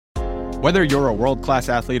Whether you're a world-class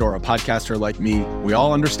athlete or a podcaster like me, we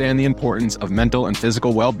all understand the importance of mental and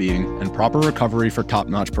physical well-being and proper recovery for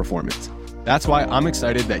top-notch performance. That's why I'm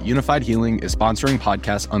excited that Unified Healing is sponsoring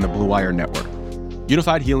podcasts on the Blue Wire Network.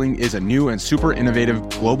 Unified Healing is a new and super innovative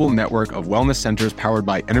global network of wellness centers powered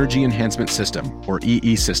by Energy Enhancement System, or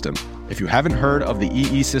EE System. If you haven't heard of the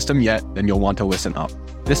EE System yet, then you'll want to listen up.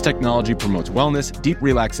 This technology promotes wellness, deep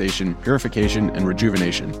relaxation, purification, and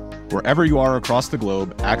rejuvenation. Wherever you are across the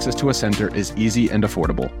globe, access to a center is easy and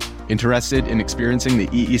affordable. Interested in experiencing the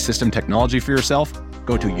EE System technology for yourself?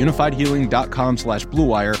 Go to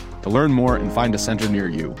unifiedhealing.com/bluewire to learn more and find a center near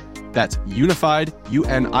you. That's unified,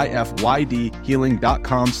 UNIFYD,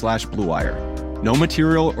 healing.com/bluewire. No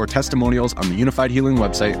material or testimonials on the Unified Healing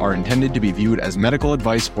website are intended to be viewed as medical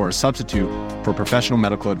advice or a substitute for professional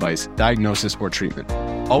medical advice, diagnosis, or treatment.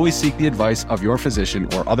 Always seek the advice of your physician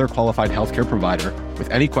or other qualified healthcare provider with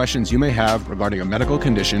any questions you may have regarding a medical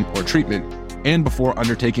condition or treatment and before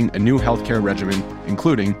undertaking a new healthcare regimen,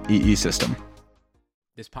 including EE System.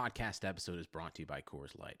 This podcast episode is brought to you by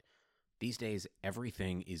Coors Light. These days,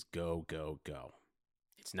 everything is go, go, go.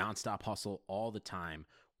 It's nonstop hustle all the time.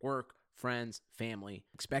 Work, friends, family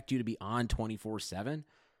expect you to be on 24/7.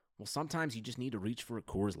 Well, sometimes you just need to reach for a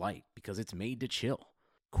Coors Light because it's made to chill.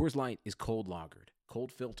 Coors Light is cold lagered,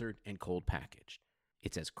 cold filtered, and cold packaged.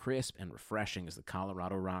 It's as crisp and refreshing as the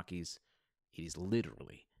Colorado Rockies. It is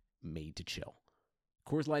literally made to chill.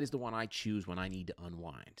 Coors Light is the one I choose when I need to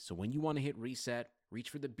unwind. So when you want to hit reset,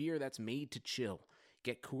 reach for the beer that's made to chill.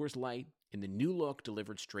 Get Coors Light in the new look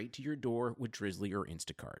delivered straight to your door with Drizzly or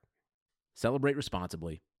Instacart. Celebrate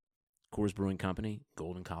responsibly. Coors Brewing Company,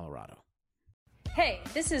 Golden, Colorado. Hey,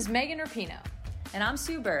 this is Megan Rapino. And I'm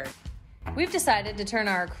Sue Bird. We've decided to turn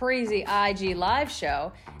our crazy IG live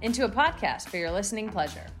show into a podcast for your listening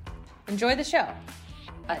pleasure. Enjoy the show.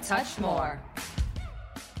 A Touch More.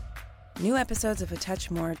 New episodes of A Touch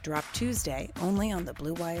More drop Tuesday only on the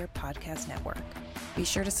Blue Wire Podcast Network. Be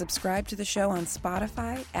sure to subscribe to the show on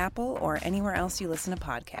Spotify, Apple, or anywhere else you listen to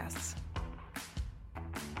podcasts.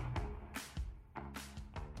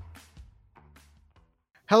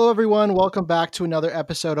 Hello, everyone. Welcome back to another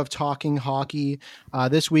episode of Talking Hockey.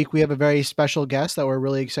 This week, we have a very special guest that we're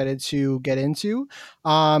really excited to get into,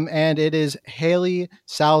 and it is Hailey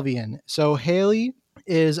Salvian. So Hailey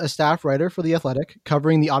is a staff writer for The Athletic,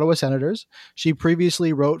 covering the Ottawa Senators. She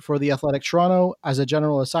previously wrote for The Athletic Toronto as a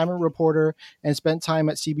general assignment reporter and spent time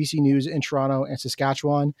at CBC News in Toronto and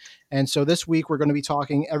Saskatchewan. And so this week, we're going to be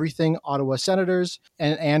talking everything Ottawa Senators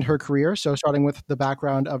and her career. So starting with the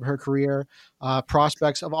background of her career,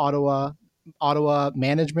 prospects of Ottawa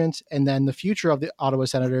management, and then the future of the Ottawa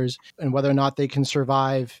Senators and whether or not they can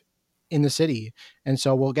survive in the city. And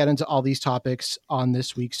so we'll get into all these topics on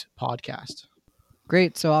this week's podcast.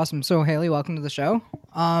 Great. So awesome. So Hailey, welcome to the show.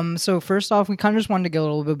 So first off, we kind of just wanted to get a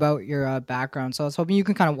little bit about your background. So I was hoping you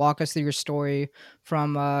can kind of walk us through your story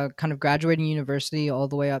from kind of graduating university all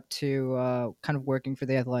the way up to kind of working for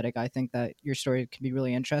The Athletic. I think that your story can be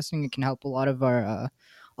really interesting. It can help a lot of our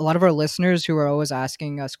listeners who are always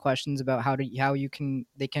asking us questions about how they can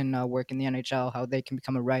work in the NHL, how they can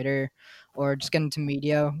become a writer, or just get into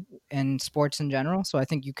media and sports in general. So I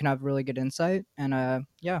think you can have really good insight. And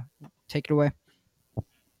take it away.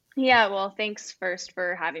 Yeah, well, thanks first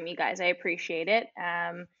for having me, guys. I appreciate it.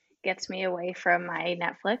 Gets me away from my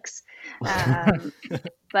Netflix.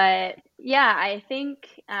 But yeah, I think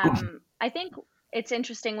it's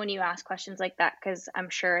interesting when you ask questions like that, because I'm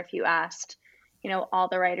sure if you asked, all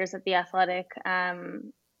the writers at The Athletic,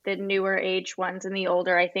 the newer age ones and the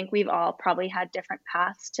older, I think we've all probably had different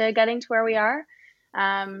paths to getting to where we are.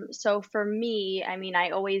 So for me,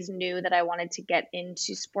 I always knew that I wanted to get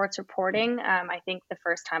into sports reporting. I think the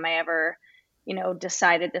first time I ever,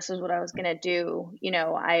 decided this was what I was going to do,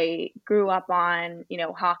 I grew up on,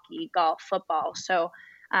 hockey, golf, football. So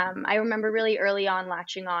I remember really early on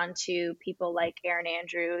latching on to people like Erin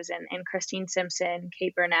Andrews and Christine Simpson,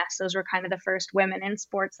 Kate Burness. Those were kind of the first women in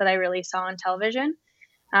sports that I really saw on television.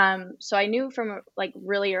 So I knew from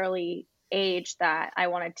really early age that I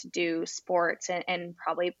wanted to do sports and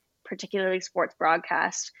probably particularly sports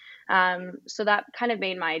broadcast. So that kind of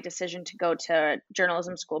made my decision to go to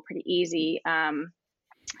journalism school pretty easy. I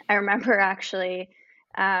remember actually,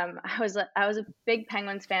 I was a big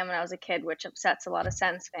Penguins fan when I was a kid, which upsets a lot of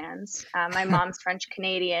Sens fans. My mom's French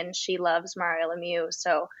Canadian. She loves Mario Lemieux.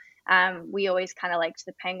 So we always kind of liked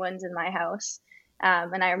the Penguins in my house.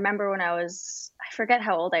 And I remember when I forget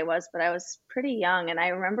how old I was, but I was pretty young. And I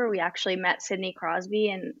remember we actually met Sidney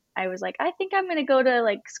Crosby I was like, I think I'm going to go to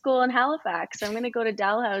like school in Halifax. I'm going to go to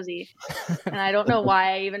Dalhousie. And I don't know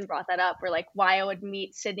why I even brought that up, or like why I would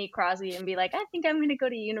meet Sidney Crosby and be like, I think I'm going to go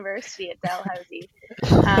to university at Dalhousie.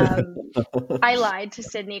 I lied to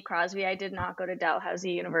Sidney Crosby. I did not go to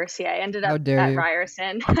Dalhousie University. I ended How up dare at you.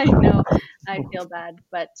 Ryerson. I know, I feel bad,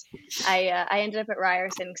 but I ended up at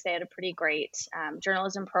Ryerson because they had a pretty great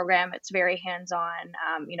journalism program. It's very hands-on.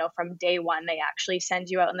 From day one, they actually send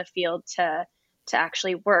you out in the field to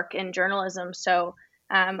actually work in journalism. So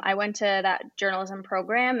I went to that journalism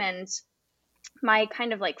program, and my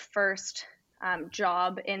kind of like first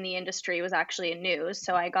job in the industry was actually in news.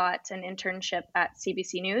 So I got an internship at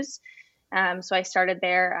CBC News. So I started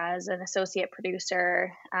there as an associate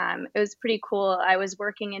producer. It was pretty cool. I was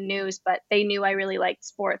working in news, but they knew I really liked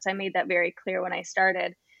sports. I made that very clear when I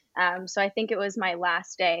started. So I think it was my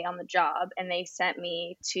last day on the job, and they sent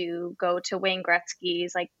me to go to Wayne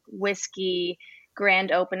Gretzky's like whiskey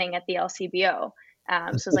grand opening at the LCBO. So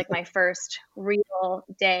it was like my first real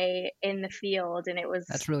day in the field, and it was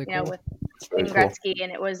That's really cool. with Wayne Gretzky,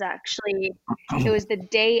 and it was the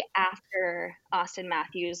day after Austin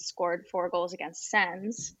Matthews scored 4 goals against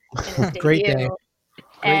Sens in his debut. Great day.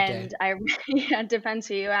 And it depends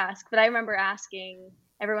who you ask, but I remember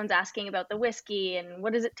everyone's asking about the whiskey and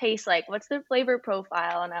what does it taste like? What's the flavor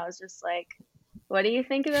profile? And I was just like, what do you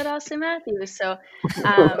think about Austin Matthews? So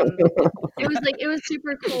it was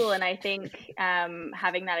super cool. And I think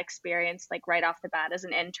having that experience like right off the bat as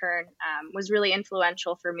an intern was really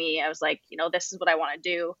influential for me. I was like, this is what I want to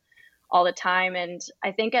do all the time. And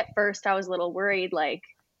I think at first I was a little worried, like,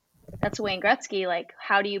 that's Wayne Gretzky. Like,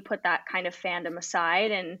 how do you put that kind of fandom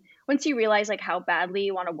aside? And once you realize like how badly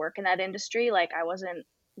you want to work in that industry, like I wasn't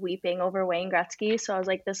weeping over Wayne Gretzky. So I was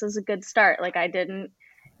like, this is a good start. Like I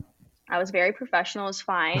was very professional. It was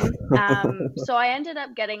fine. So I ended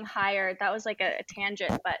up getting hired. That was like a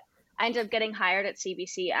tangent, but I ended up getting hired at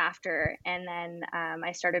CBC after. And then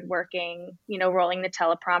I started working, rolling the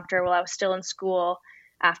teleprompter while I was still in school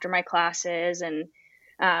after my classes. And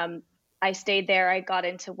I stayed there. I got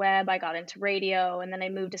into web, I got into radio, and then I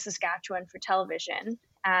moved to Saskatchewan for television.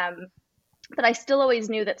 But I still always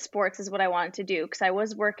knew that sports is what I wanted to do because I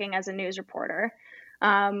was working as a news reporter.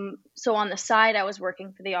 So on the side, I was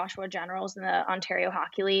working for the Oshawa Generals in the Ontario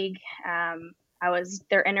Hockey League. I was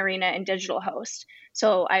their in-arena and digital host.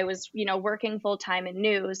 So I was, working full-time in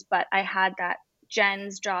news, but I had that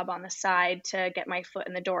Jen's job on the side to get my foot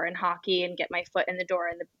in the door in hockey and get my foot in the door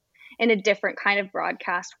in a different kind of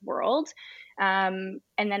broadcast world. And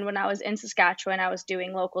then when I was in Saskatchewan, I was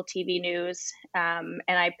doing local TV news, and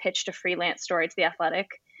I pitched a freelance story to The Athletic.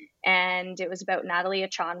 And it was about Natalie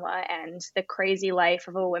Achonwa and the crazy life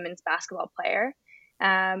of a women's basketball player.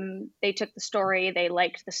 They took the story, they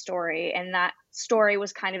liked the story, and that story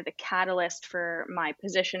was kind of the catalyst for my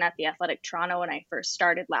position at The Athletic Toronto when I first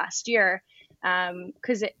started last year,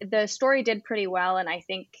 because the story did pretty well, and I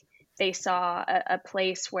think they saw a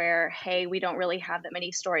place where, hey, we don't really have that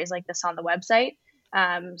many stories like this on the website.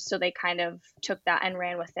 So they kind of took that and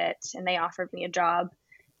ran with it, and they offered me a job.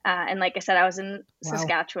 And like I said, I was in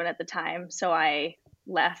Saskatchewan at the time, so I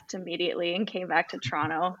left immediately and came back to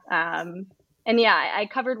Toronto. And yeah, I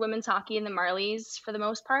covered women's hockey in the Marlies for the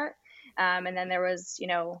most part. And then there was,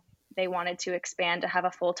 they wanted to expand to have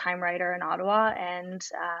a full-time writer in Ottawa, and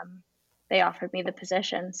they offered me the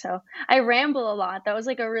position. So I ramble a lot. That was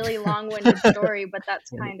like a really long-winded story, but that's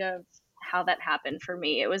kind of how that happened for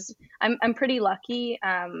me. I'm pretty lucky.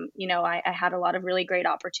 I had a lot of really great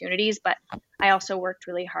opportunities, but I also worked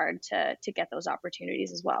really hard to get those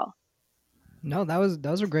opportunities as well. No, that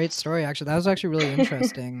was a great story, actually. That was actually really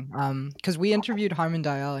interesting. Because we interviewed Harman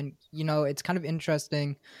Dayal, and it's kind of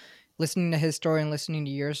interesting listening to his story and listening to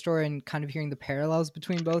your story and kind of hearing the parallels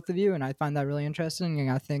between both of you. And I find that really interesting. And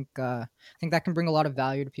I think that can bring a lot of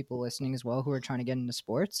value to people listening as well who are trying to get into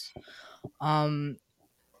sports.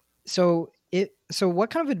 So what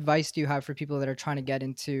kind of advice do you have for people that are trying to get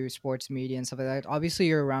into sports media and stuff like that? Obviously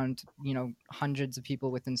you're around, hundreds of people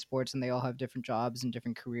within sports, and they all have different jobs and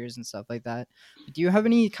different careers and stuff like that. But do you have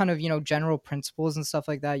any kind of, general principles and stuff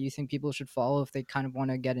like that you think people should follow if they kind of want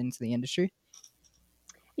to get into the industry?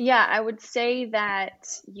 Yeah, I would say that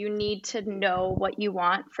you need to know what you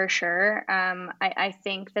want for sure. I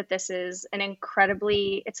think that this is an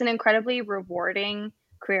incredibly rewarding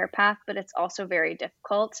career path, but it's also very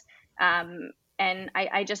difficult. And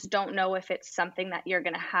I just don't know if it's something that you're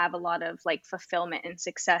going to have a lot of like fulfillment and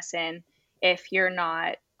success in if you're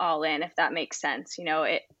not all in, if that makes sense.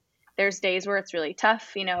 There's days where it's really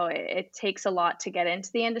tough. It takes a lot to get into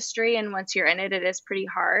the industry, and once you're in it, it is pretty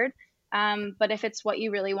hard. But if it's what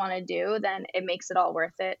you really want to do, then it makes it all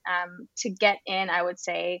worth it. To get in, I would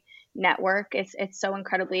say network. It's so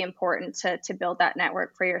incredibly important to build that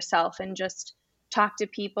network for yourself and just talk to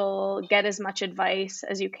people, get as much advice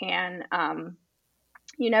as you can.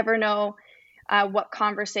 You never know what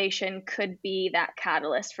conversation could be that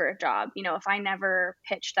catalyst for a job. If I never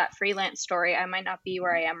pitched that freelance story, I might not be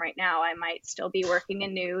where I am right now. I might still be working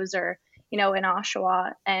in news or, in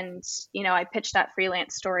Oshawa. And, I pitched that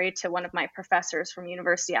freelance story to one of my professors from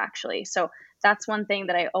university, actually. So that's one thing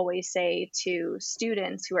that I always say to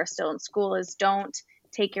students who are still in school is don't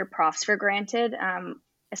take your profs for granted,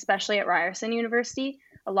 especially at Ryerson University.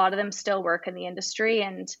 A lot of them still work in the industry,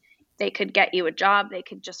 and they could get you a job. They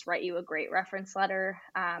could just write you a great reference letter.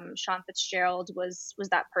 Sean Fitzgerald was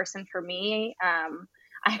that person for me.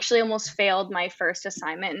 I actually almost failed my first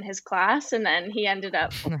assignment in his class, and then he ended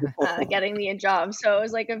up getting me a job. So it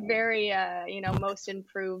was like a very, most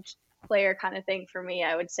improved player kind of thing for me,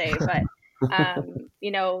 I would say. But,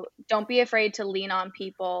 don't be afraid to lean on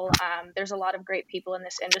people. There's a lot of great people in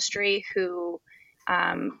this industry who,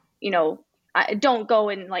 I don't go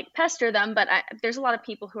and like pester them, but there's a lot of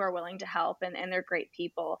people who are willing to help, and they're great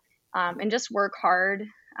people. And just work hard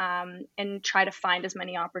and try to find as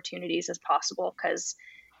many opportunities as possible, because,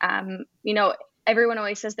 everyone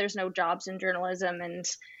always says there's no jobs in journalism, and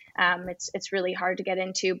it's really hard to get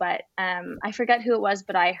into. But I forget who it was,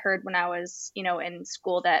 but I heard when I was, in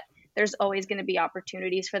school that there's always going to be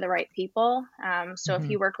opportunities for the right people. So if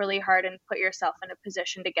you work really hard and put yourself in a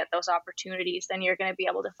position to get those opportunities, then you're going to be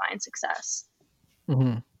able to find success.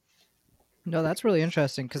 Mm-hmm. No, that's really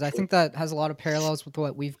interesting, because I think that has a lot of parallels with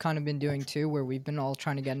what we've kind of been doing too, where we've been all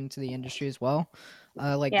trying to get into the industry as well.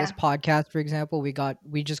 This podcast, for example,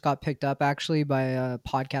 we just got picked up actually by a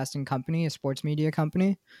podcasting company, a sports media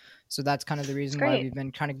company. So that's kind of the reason why we've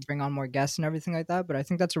been trying to bring on more guests and everything like that. But I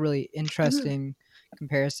think that's a really interesting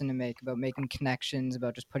comparison to make about making connections,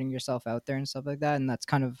 about just putting yourself out there and stuff like that. And that's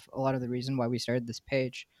kind of a lot of the reason why we started this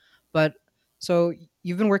page. But so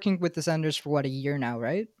you've been working with the Senators for what, a year now,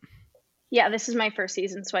 right? Yeah, this is my first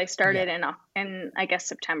season. So I started in I guess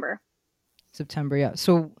September. Yeah.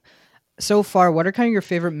 So far, what are kind of your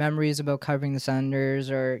favorite memories about covering the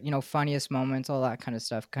Senators, or, funniest moments, all that kind of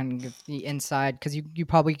stuff, kind of the inside, because you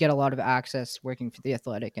probably get a lot of access working for The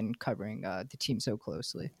Athletic and covering the team so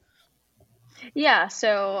closely. Yeah.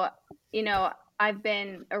 So, I've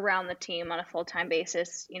been around the team on a full-time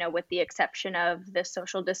basis, with the exception of the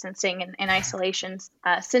social distancing and isolation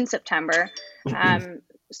since September.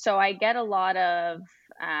 So I get a lot of,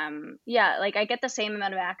 I get the same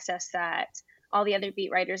amount of access that all the other beat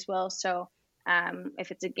writers will. So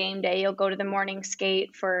if it's a game day, you'll go to the morning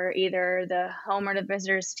skate for either the home or the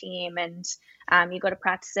visitors team, and you go to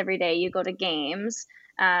practice every day, you go to games.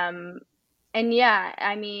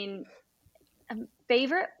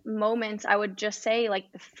 Favorite moments, I would just say like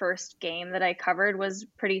the first game that I covered was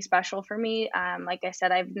pretty special for me. Like I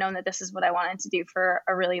said, I've known that this is what I wanted to do for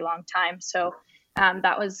a really long time. So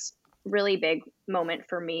that was really big moment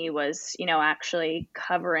for me, was, actually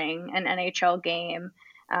covering an NHL game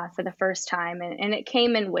for the first time. And it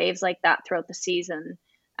came in waves like that throughout the season.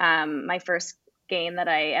 My first game that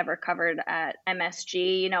I ever covered at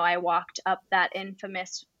MSG, I walked up that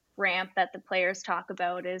infamous ramp that the players talk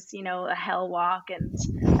about is, a hell walk, and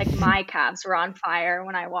like my calves were on fire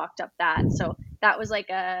when I walked up that. So that was like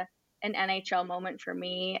an NHL moment for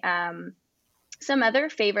me. Some other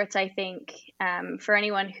favorites, I think, for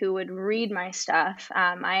anyone who would read my stuff,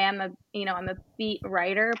 I'm a beat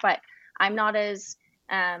writer, but I'm not as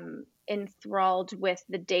enthralled with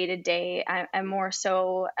the day-to-day. I'm more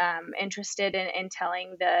so interested in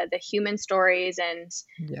telling the human stories and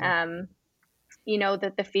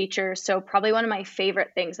the features. So probably one of my favorite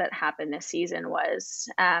things that happened this season was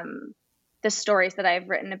the stories that I've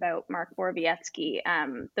written about Mark Borowiecki.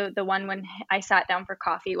 The one when I sat down for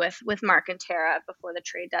coffee with Mark and Tara before the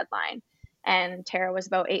trade deadline, and Tara was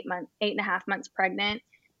about 8.5 months pregnant,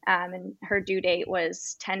 and her due date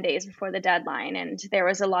was 10 days before the deadline, and there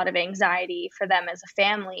was a lot of anxiety for them as a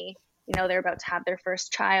family. They're about to have their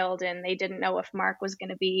first child, and they didn't know if Mark was going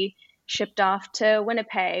to be shipped off to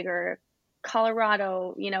Winnipeg or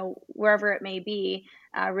Colorado, wherever it may be,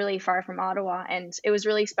 really far from Ottawa. And it was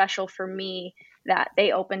really special for me that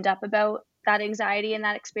they opened up about that anxiety and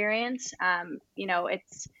that experience.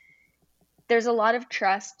 There's a lot of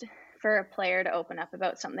trust for a player to open up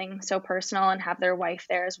about something so personal and have their wife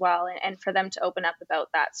there as well. And for them to open up about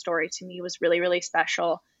that story to me was really, really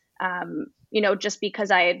special. Just because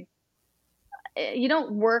I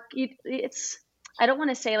don't want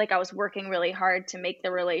to say like I was working really hard to make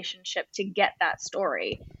the relationship to get that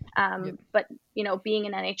story. But, you know, being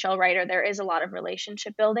an NHL writer, there is a lot of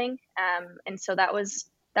relationship building. And so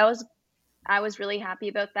I was really happy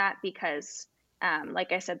about that because,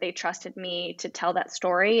 like I said, they trusted me to tell that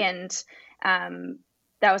story. And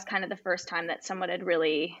that was kind of the first time that someone had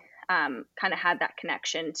really kind of had that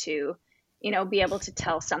connection to, you know, be able to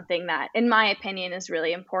tell something that, in my opinion, is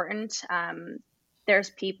really important. There's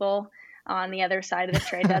people on the other side of the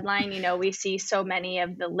trade deadline. You know, we see so many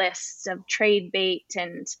of the lists of trade bait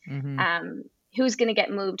and who's going to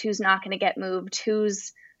get moved, who's not going to get moved,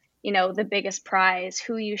 who's, you know, the biggest prize,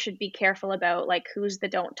 who you should be careful about, like who's the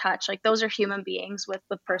don't touch. Like those are human beings with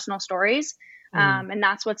personal stories. And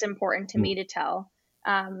that's what's important to me to tell.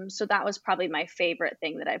 So that was probably my favorite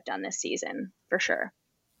thing that I've done this season, for sure.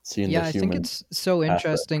 I think it's so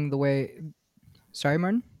interesting the way. Sorry,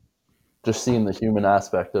 Martin? Just seeing the human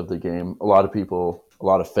aspect of the game. A lot of people, a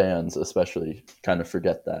lot of fans especially, kind of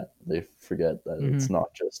forget that. They forget that it's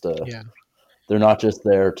not just they're not just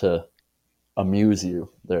there to amuse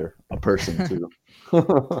you. They're a person too.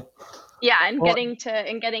 Yeah, and getting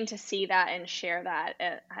to see that and share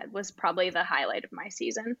that was probably the highlight of my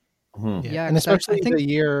season. Yeah, and especially I think the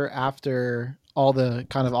year after all the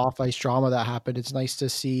kind of off-ice drama that happened, it's nice to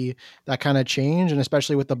see that kind of change, and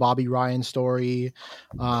especially with the Bobby Ryan story,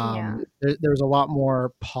 there's a lot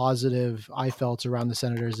more positive I felt around the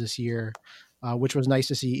Senators this year, which was nice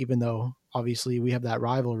to see, even though obviously we have that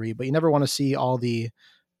rivalry, but you never want to see all the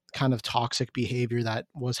kind of toxic behavior that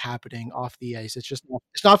was happening off the ice.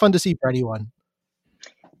 It's not fun to see for anyone.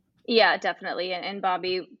 Yeah, definitely. And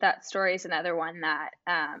Bobby, that story is another one that,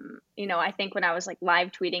 you know, I think when I was like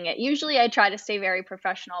live tweeting it, usually I try to stay very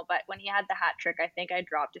professional, but when he had the hat trick, I think I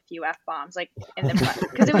dropped a few F-bombs like in the front,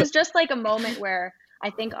 because it was just like a moment where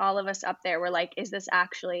I think all of us up there were like, is this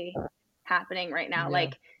actually happening right now? Yeah.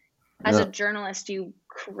 Like as a journalist, you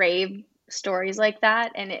crave stories like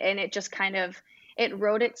that. And it just kind of, it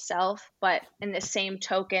wrote itself. But in the same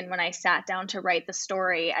token, when I sat down to write the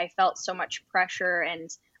story, I felt so much pressure, and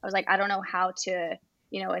I was like, I don't know how to,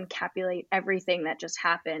 you know, encapsulate everything that just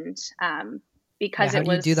happened, because how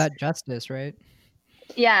do you do that justice, right?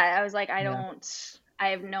 Yeah, I was like, I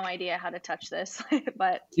have no idea how to touch this,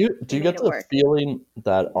 but do you get the feeling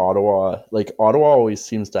that Ottawa always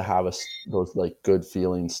seems to have those like good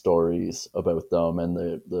feeling stories about them, and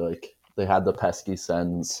they had the pesky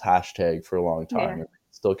Sens hashtag for a long time, and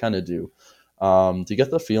still kind of do. Do you get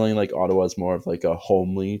the feeling like Ottawa is more of like a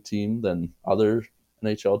homely team than other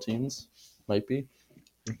NHL teams might be?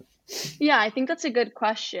 Yeah, I think that's a good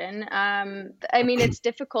question. I mean, it's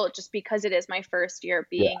difficult just because it is my first year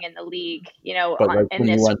being in the league, you know, in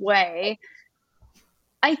this way.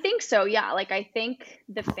 I think so. Yeah. Like, I think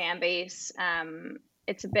the fan base,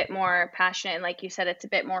 it's a bit more passionate. And like you said, it's a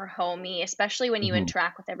bit more homey, especially when you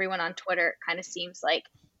interact with everyone on Twitter. It kind of seems like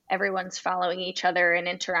everyone's following each other and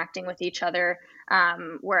interacting with each other.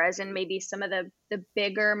 Whereas in maybe some of the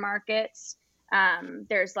bigger markets,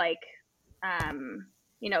 there's like,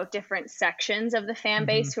 you know, different sections of the fan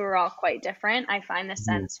base who are all quite different. I find the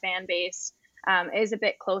Sens fan base is a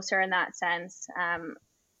bit closer in that sense.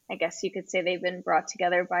 I guess you could say they've been brought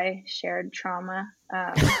together by shared trauma.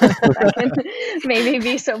 That can maybe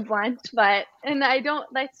be so blunt, and I don't,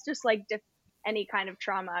 that's just like any kind of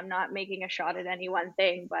trauma. I'm not making a shot at any one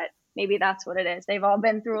thing, but maybe that's what it is. They've all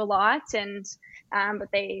been through a lot, and but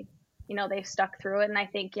they, you know, they've stuck through it. And I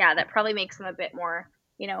think, that probably makes them a bit more,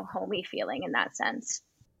 you know, homey feeling in that sense.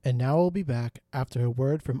 And now we'll be back after a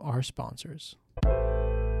word from our sponsors.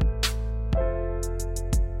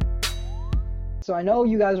 So I know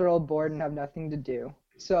you guys are all bored and have nothing to do.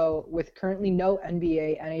 So with currently no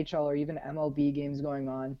NBA, NHL, or even MLB games going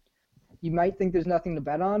on, you might think there's nothing to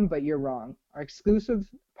bet on, but you're wrong. Our exclusive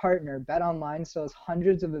partner, BetOnline, sells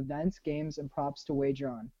hundreds of events, games, and props to wager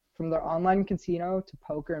on. From their online casino to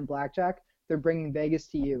poker and blackjack, they're bringing Vegas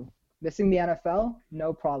to you. Missing the NFL?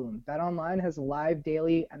 No problem. BetOnline has live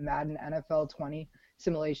daily Madden NFL 20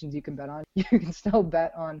 simulations you can bet on. You can still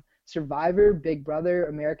bet on Survivor, Big Brother,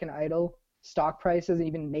 American Idol, stock prices, and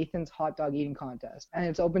even Nathan's hot dog eating contest. And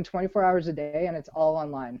it's open 24 hours a day, and it's all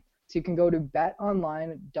online. So you can go to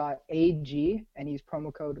betonline.ag and use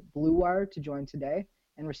promo code BLUEWIRE to join today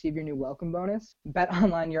and receive your new welcome bonus.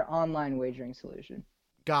 BetOnline, your online wagering solution.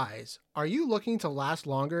 Guys, are you looking to last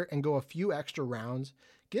longer and go a few extra rounds?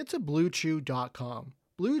 Get to BlueChew.com.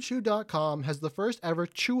 BlueChew.com has the first ever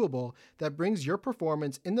chewable that brings your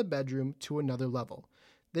performance in the bedroom to another level.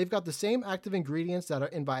 They've got the same active ingredients that are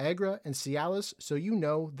in Viagra and Cialis, so you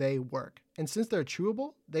know they work. And since they're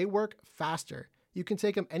chewable, they work faster. You can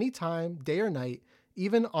take them anytime, day or night,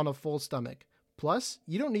 even on a full stomach. Plus,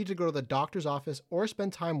 you don't need to go to the doctor's office or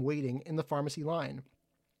spend time waiting in the pharmacy line.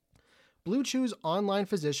 Blue Chew's online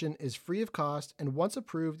physician is free of cost, and once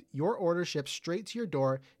approved, your order ships straight to your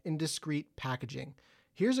door in discreet packaging.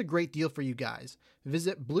 Here's a great deal for you guys.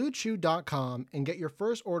 Visit BlueChew.com and get your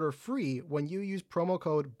first order free when you use promo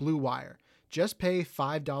code BLUEWIRE. Just pay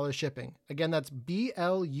 $5 shipping. Again, that's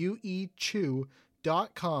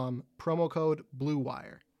BLUEChew.com, promo code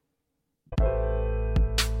BLUEWIRE.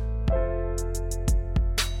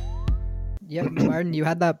 Yeah, Martin, you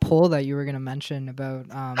had that poll that you were going to mention about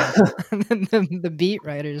the beat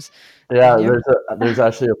writers. Yeah, there's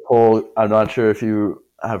actually a poll. I'm not sure if you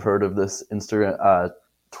have heard of this Instagram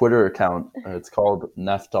Twitter account. It's called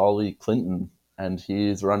Naftali Clinton, and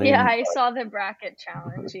he's running. Yeah, I saw the bracket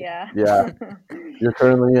challenge. Yeah. Yeah, you're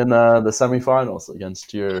currently in the semifinals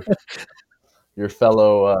against your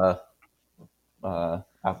fellow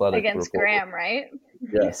athletic against reporter. Graham, right?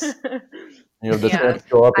 Yes. You have the chance to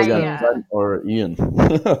go up against Brent or Ian.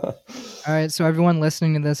 All right, so everyone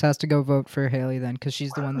listening to this has to go vote for Haley then, because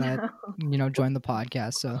she's the one that joined the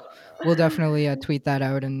podcast. So we'll definitely tweet that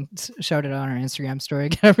out and shout it on our Instagram story.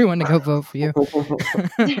 Get everyone to go vote for you.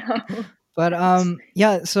 But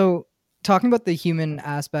yeah, so talking about the human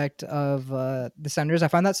aspect of the Senators, I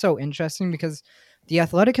find that so interesting because the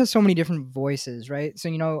Athletic has so many different voices, right? So,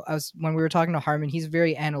 when we were talking to Harman, he's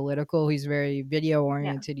very analytical. He's very video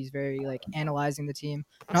oriented. Yeah. He's very analyzing the team.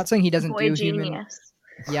 Not saying he doesn't do human.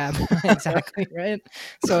 Yeah, exactly. Right.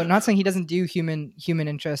 So not saying he doesn't do human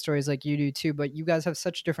interest stories like you do too, but you guys have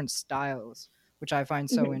such different styles, which I find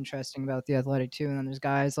so interesting about the Athletic too. And then there's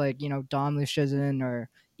guys like, Dom Luszczyszyn or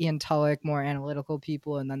Ian Tulloch, more analytical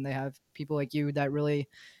people. And then they have people like you that really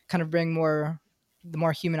kind of bring the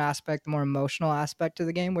more human aspect, the more emotional aspect to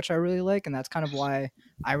the game, which I really like. And that's kind of why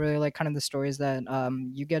I really like kind of the stories that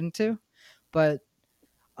you get into. But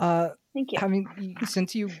thank you. I mean,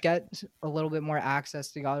 since you get a little bit more access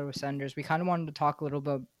to the Ottawa Senators, we kind of wanted to talk a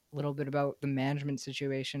little bit about the management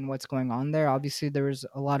situation, what's going on there. Obviously, there was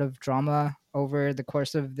a lot of drama over the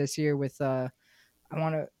course of this year with, I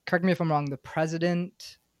want to, correct me if I'm wrong, the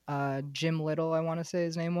president, Jim Little, I want to say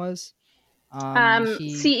his name was.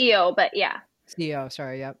 CEO, but yeah. CEO,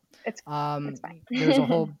 sorry, yep. It's fine. There was a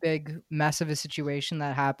whole big mess of a situation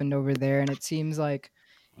that happened over there, and it seems like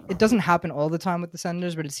it doesn't happen all the time with the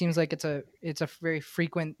Senators, but it seems like it's a very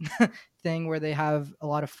frequent thing where they have a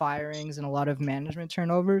lot of firings and a lot of management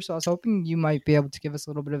turnover. So I was hoping you might be able to give us a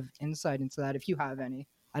little bit of insight into that if you have any.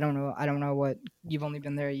 I don't know what you've only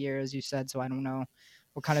been there a year, as you said, so I don't know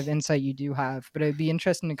what kind of insight you do have, but it'd be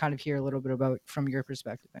interesting to kind of hear a little bit about from your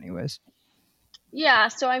perspective anyways. Yeah,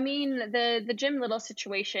 so I mean, the Jim Little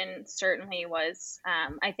situation certainly was,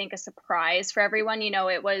 I think, a surprise for everyone.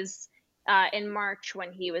 It was in March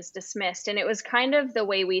when he was dismissed, and it was kind of the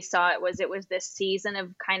way we saw it was this season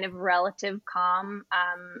of kind of relative calm.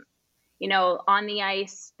 On the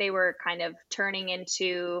ice, they were kind of turning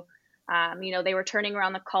into, they were turning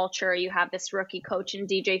around the culture. You have this rookie coach in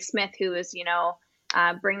DJ Smith who is,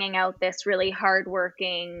 bringing out this really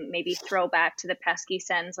hardworking, maybe throwback to the pesky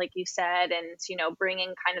Sens, like you said, and,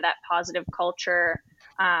 bringing kind of that positive culture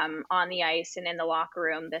on the ice and in the locker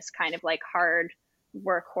room, this kind of like hard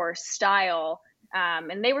workhorse style.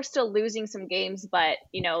 And they were still losing some games, but,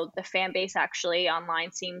 the fan base actually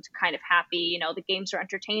online seemed kind of happy. The games were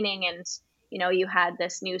entertaining and, you had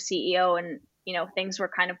this new CEO and, things were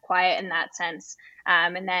kind of quiet in that sense.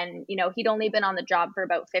 And then, he'd only been on the job for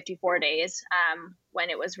about 54 days when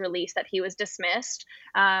it was released that he was dismissed.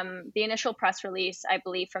 The initial press release, I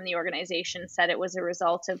believe, from the organization said it was a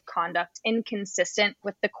result of conduct inconsistent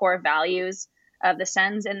with the core values of the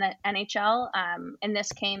Sens in the NHL. And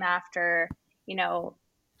this came after, the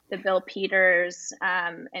Bill Peters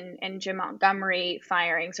and Jim Montgomery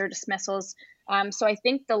firings or dismissals. So I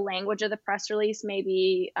think the language of the press release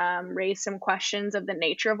maybe raised some questions of the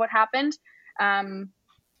nature of what happened.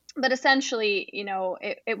 But essentially,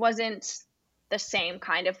 it wasn't the same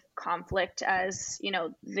kind of conflict as,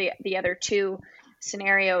 the other two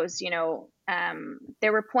scenarios.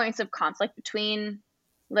 There were points of conflict between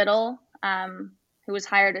Little, who was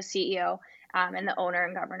hired as CEO, and the owner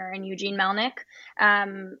and governor, and Eugene Melnyk.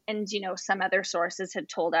 And, some other sources had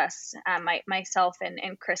told us, myself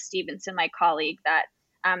and Chris Stevenson, my colleague, that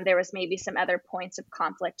there was maybe some other points of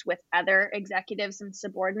conflict with other executives and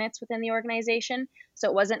subordinates within the organization. So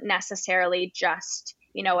it wasn't necessarily just,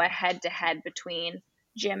 a head-to-head between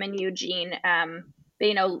Jim and Eugene.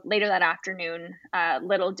 But, later that afternoon,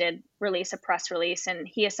 Little did release a press release, and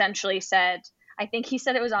he essentially said, I think he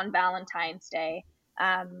said it was on Valentine's Day,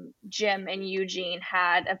 Jim and Eugene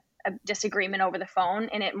had a disagreement over the phone,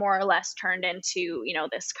 and it more or less turned into,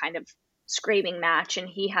 this kind of screaming match, and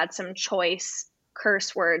he had some choice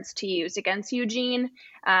curse words to use against Eugene,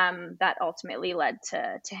 that ultimately led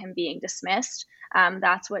to him being dismissed.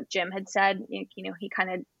 That's what Jim had said. You know, he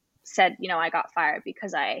kind of said, you know, I got fired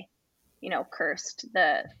because I, you know, cursed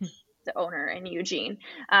the owner in Eugene.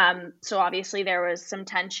 So obviously there was some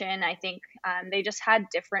tension. I think they just had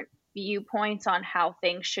different viewpoints on how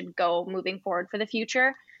things should go moving forward for the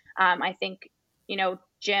future. I think, you know,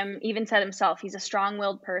 Jim even said himself, he's a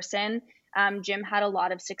strong-willed person. Jim had a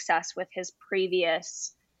lot of success with his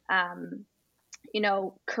previous, you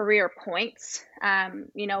know, career points.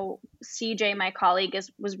 You know, CJ, my colleague,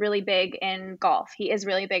 was really big in golf. He is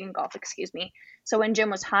really big in golf, excuse me. So when Jim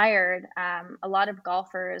was hired, a lot of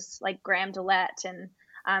golfers like Graham Dillette and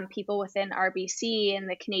people within RBC and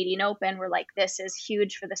the Canadian Open were like, this is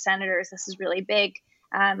huge for the Senators. This is really big,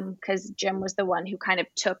 because Jim was the one who kind of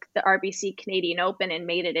took the RBC Canadian Open and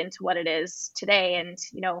made it into what it is today. And,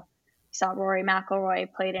 you know, you saw Rory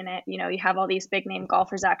McIlroy played in it. You know, you have all these big name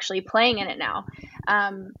golfers actually playing in it now.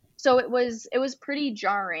 So it was pretty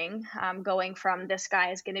jarring, going from this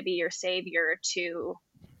guy is going to be your savior to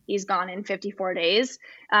he's gone in 54 days.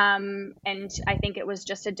 And I think it was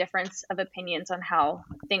just a difference of opinions on how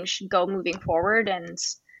things should go moving forward. And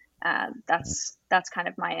that's kind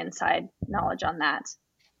of my inside knowledge on that.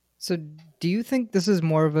 So do you think this is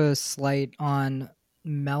more of a slight on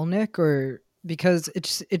Melnyk, or because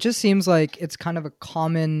it just seems like it's kind of a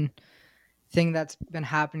common thing that's been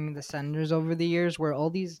happening to the Senators over the years, where all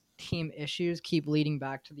these team issues keep leading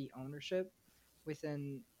back to the ownership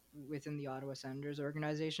within the Ottawa Senators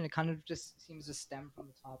organization? It kind of just seems to stem from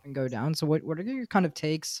the top and go down. So what are your kind of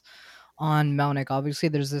takes on Melnyk? Obviously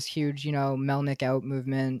there's this huge, you know, Melnyk out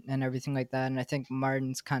movement and everything like that, and I think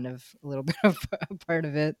Martin's kind of a little bit of a part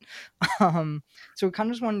of it. So we kind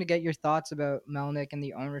of just wanted to get your thoughts about Melnyk and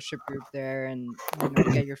the ownership group there, and, you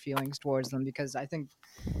know, get your feelings towards them, because I think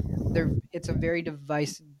it's a very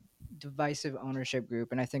divisive ownership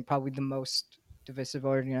group, and I think probably the most divisive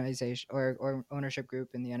organization or ownership group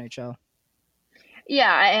in the NHL.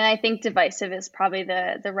 Yeah, and I think divisive is probably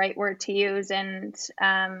the right word to use. And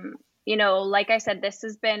you know, like I said, this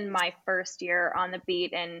has been my first year on the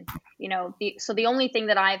beat, and you know, the only thing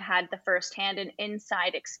that I've had the firsthand and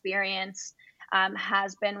inside experience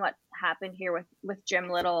has been what happened here with Jim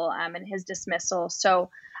Little and his dismissal. So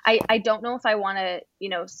I don't know if I want to, you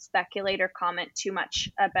know, speculate or comment too much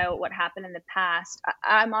about what happened in the past.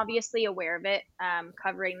 I'm obviously aware of it.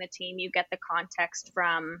 Covering the team, you get the context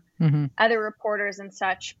from other reporters and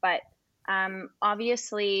such, but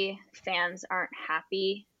obviously fans aren't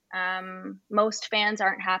happy. Most fans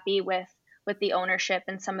aren't happy with the ownership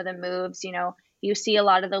and some of the moves. You know, you see a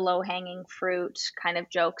lot of the low-hanging fruit kind of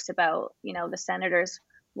jokes about, you know, the Senators'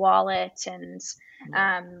 wallet and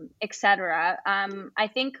etc. I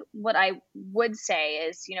think what I would say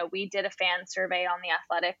is, you know, we did a fan survey on The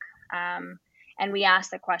Athletic, and we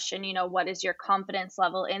asked the question, you know, what is your confidence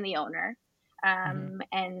level in the owner?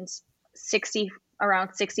 And around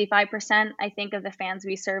 65%, I think, of the fans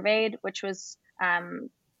we surveyed, which was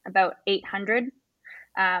about 800,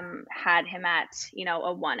 had him at, you know,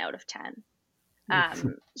 a 1 out of 10.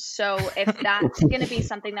 So if that's going to be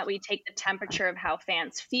something that we take the temperature of how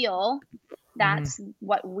fans feel, that's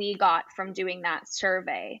what we got from doing that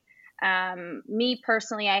survey. Me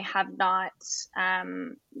personally, I have not,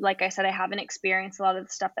 like I said, I haven't experienced a lot of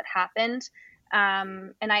the stuff that happened.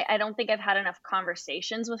 And I don't think I've had enough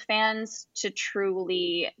conversations with fans to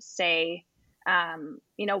truly say,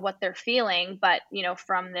 you know, what they're feeling. But, you know,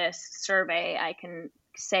 from this survey, I can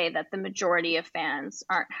say that the majority of fans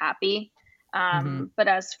aren't happy. But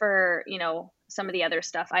as for, you know, some of the other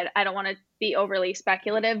stuff, I don't want to be overly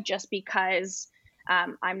speculative just because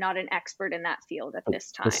I'm not an expert in that field at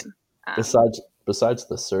this time. Besides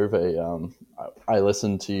the survey, I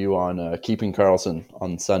listened to you on Keeping Karlsson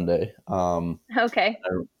on Sunday. Okay.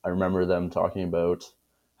 I remember them talking about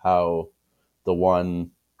how the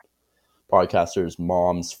one podcaster's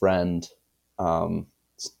mom's friend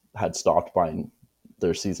had stopped buying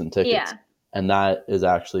their season tickets. Yeah. And that is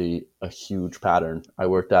actually a huge pattern. I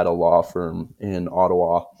worked at a law firm in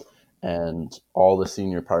Ottawa, and all the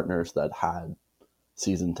senior partners that had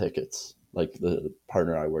season tickets, like the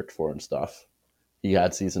partner I worked for and stuff, he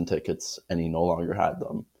had season tickets and he no longer had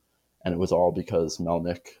them. And it was all because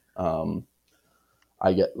Melnyk,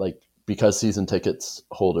 because season tickets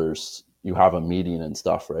holders, you have a meeting and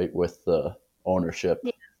stuff, right, with the ownership.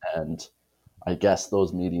 Yeah. And I guess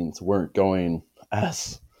those meetings weren't going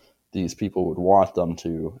as these people would want them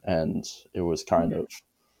to, and it was kind of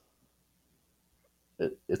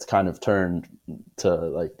it's kind of turned to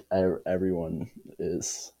like everyone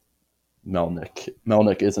is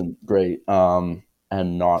Melnyk isn't great, and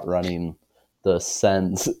not running the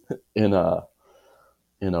sends in a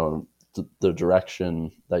the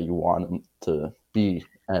direction that you want him to be.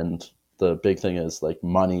 And the big thing is like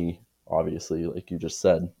money, obviously, like you just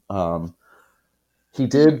said. He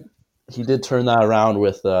did turn that around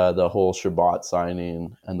with the whole Shabbat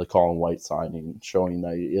signing and the Colin White signing, showing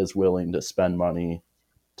that he is willing to spend money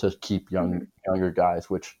to keep younger guys,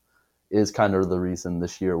 which is kind of the reason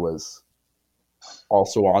this year was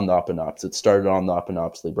also on the up and ups. It started on the up and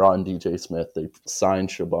ups. They brought in DJ Smith. They signed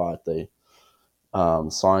Shabbat. They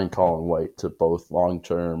signed Colin White to both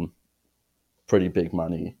long-term, pretty big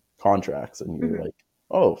money contracts. And you're like,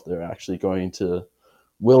 oh, they're actually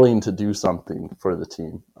willing to do something for the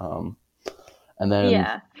team. And then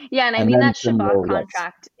and I mean that Shabbat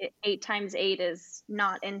contract, 8 times 8 is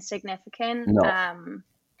not insignificant. No.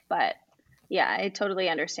 But yeah, I totally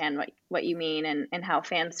understand what you mean and how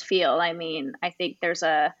fans feel. I mean, I think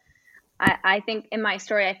I think in my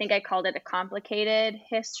story, I think I called it a complicated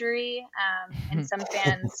history. And some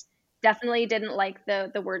fans definitely didn't like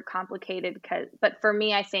the word complicated but for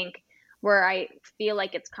me, I think where I feel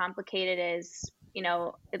like it's complicated is,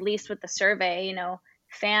 at least with the survey,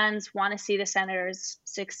 fans want to see the Senators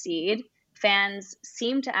succeed. Fans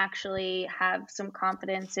seem to actually have some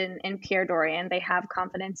confidence in Pierre Dorion. They have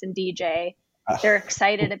confidence in DJ. They're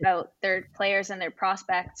excited about their players and their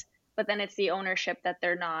prospects, but then it's the ownership that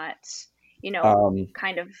they're not,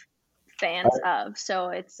 kind of fans of. So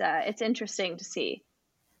it's interesting to see.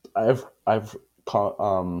 I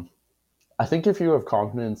think if you have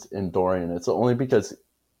confidence in Dorion, it's only because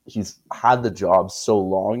he's had the job so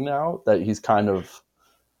long now that he's kind of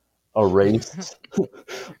erased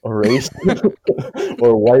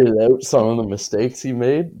or whited out some of the mistakes he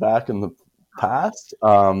made back in the past,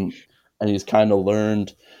 and he's kind of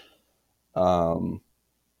learned from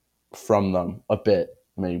them a bit,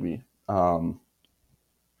 maybe. I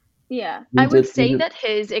would say that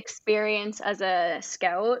his experience as a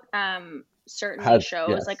scout certainly shows.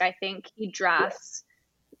 Yes. Like, I think he drafts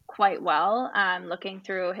quite well. Looking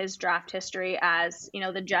through his draft history as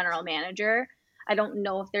the general manager, I don't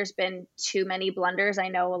know if there's been too many blunders. I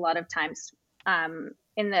know a lot of times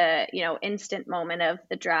in the instant moment of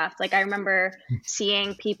the draft, like I remember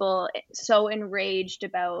seeing people so enraged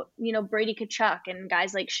about Brady Tkachuk and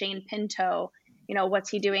guys like Shane Pinto. What's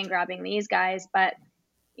he doing grabbing these guys? But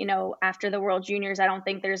after the World Juniors, I don't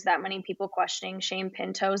think there's that many people questioning Shane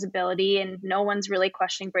Pinto's ability, and no one's really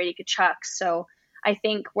questioning Brady Tkachuk. So I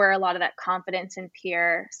think where a lot of that confidence in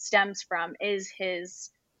Pierre stems from is his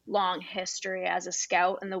long history as a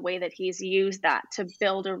scout and the way that he's used that to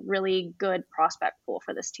build a really good prospect pool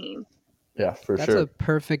for this team. Yeah, for That's sure. That's a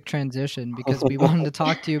perfect transition because we wanted to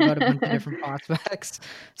talk to you about a bunch of different prospects.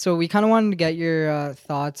 So we kind of wanted to get your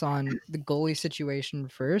thoughts on the goalie situation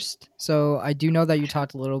first. So I do know that you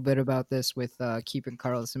talked a little bit about this with Keepin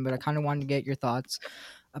Karlsson, but I kind of wanted to get your thoughts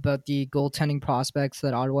about the goaltending prospects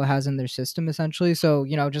that Ottawa has in their system, essentially. So,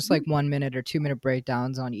 just like 1 minute or 2 minute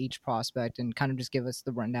breakdowns on each prospect and kind of just give us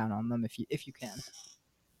the rundown on them if you can.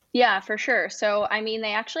 Yeah, for sure. So, I mean,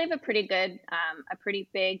 they actually have a pretty good, a pretty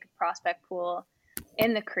big prospect pool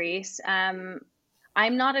in the crease.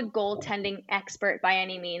 I'm not a goaltending expert by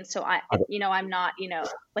any means. So I'm not,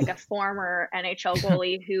 like a former NHL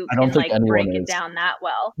goalie who can like break it down that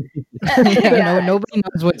well. Nobody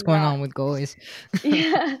knows what's going on with goalies.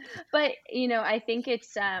 Yeah. But, I think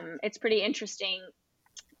it's pretty interesting.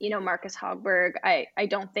 Marcus Hogberg, I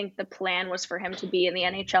don't think the plan was for him to be in the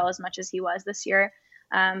NHL as much as he was this year.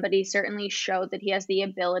 But he certainly showed that he has the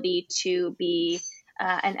ability to be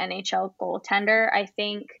an NHL goaltender. I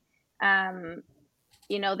think,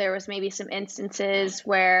 there was maybe some instances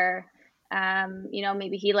where,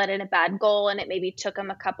 maybe he let in a bad goal and it maybe took him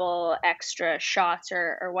a couple extra shots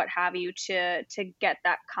or what have you to get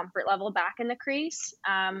that comfort level back in the crease.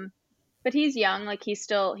 But he's young, like he's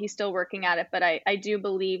still working at it. But I do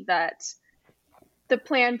believe that the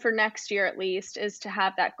plan for next year, at least, is to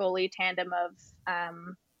have that goalie tandem of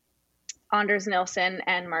Anders Nilsson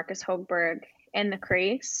and Marcus Hogberg in the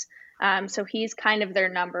crease. So he's kind of their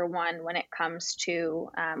number one when it comes to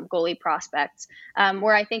goalie prospects.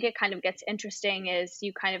 Where I think it kind of gets interesting is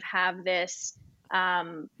you kind of have this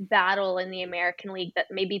battle in the American League that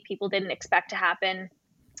maybe people didn't expect to happen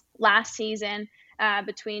last season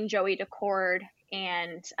between Joey Daccord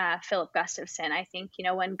and Philip Gustafsson. I think,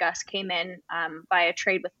 when Gus came in by a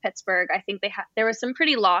trade with Pittsburgh, I think there was some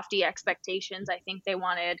pretty lofty expectations. I think they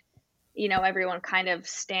wanted, everyone kind of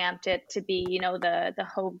stamped it to be, the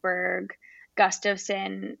Hogberg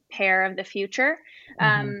Gustafsson pair of the future.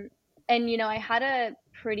 And, I had a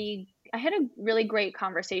really great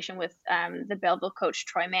conversation with the Belleville coach,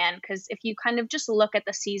 Troy Mann, because if you kind of just look at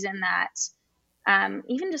the season that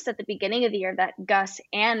even just at the beginning of the year that Gus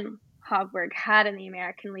and Hogberg had in the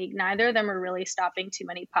American League, neither of them were really stopping too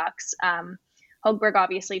many pucks. Hogberg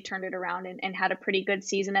obviously turned it around and had a pretty good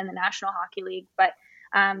season in the National Hockey League, but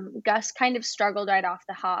Gus kind of struggled right off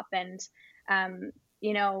the hop. And,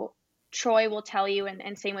 Troy will tell you,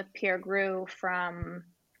 and same with Pierre Groulx from,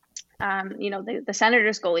 the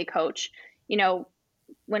Senators goalie coach,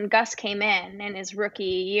 when Gus came in his rookie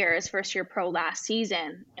year, his first year pro last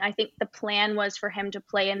season, I think the plan was for him to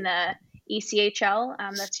play in the ECHL.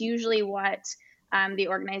 That's usually what the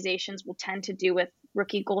organizations will tend to do with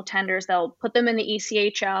rookie goaltenders. They'll put them in the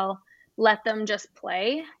ECHL, let them just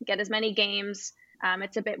play, get as many games.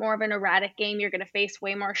 It's a bit more of an erratic game. You're going to face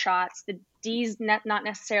way more shots. The D's not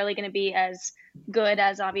necessarily going to be as good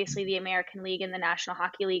as obviously the American League and the National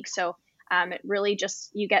Hockey League. So it really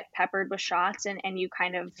just, you get peppered with shots and you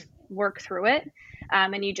kind of work through it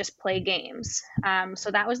and you just play games.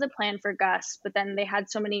 So that was the plan for Gus. But then they had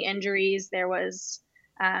so many injuries. There was,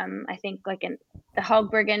 I think, the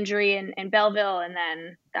Hogberg injury in Belleville, and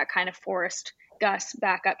then that kind of forced Gus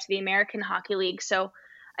back up to the American Hockey League. So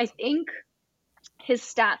I think his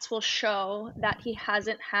stats will show that he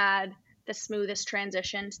hasn't had the smoothest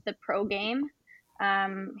transition to the pro game.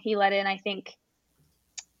 He let in, I think,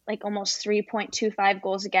 almost 3.25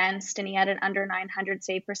 goals against, and he had an under 900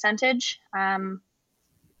 save percentage,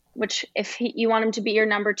 which if you want him to be your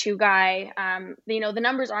number two guy, the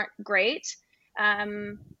numbers aren't great.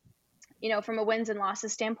 From a wins and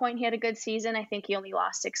losses standpoint, he had a good season. I think he only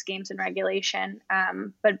lost 6 games in regulation.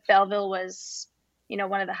 But Belleville was,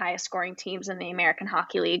 one of the highest scoring teams in the American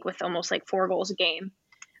Hockey League with almost 4 goals a game.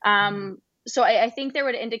 So I think there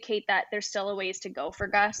would indicate that there's still a ways to go for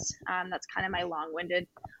Gus. That's kind of my long-winded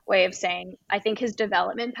way of saying I think his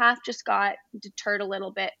development path just got deterred a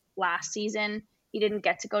little bit last season. He didn't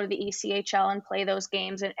get to go to the ECHL and play those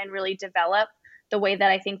games and really develop the way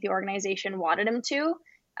that I think the organization wanted him to.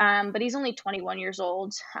 But he's only 21 years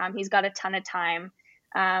old. He's got a ton of time.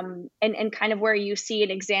 And kind of where you see an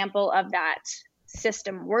example of that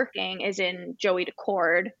system working is in Joey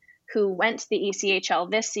Daccord, who went to the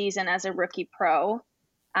ECHL this season as a rookie pro.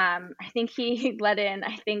 I think he let in,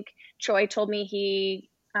 I think Troy told me he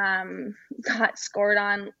got scored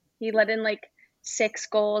on, he let in 6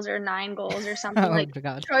 goals or 9 goals or something.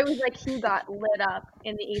 Troy was he got lit up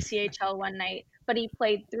in the ECHL one night, but he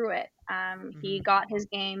played through it. He got his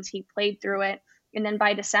games, he played through it. And then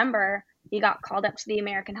by December, he got called up to the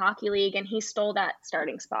American Hockey League and he stole that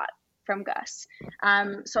starting spot from Gus.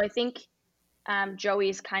 So I think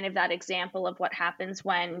Joey's kind of that example of what happens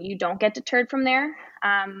when you don't get deterred from there.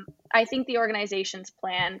 I think the organization's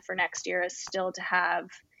plan for next year is still to have,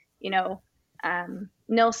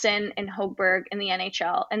 Nilsson and Hogberg in the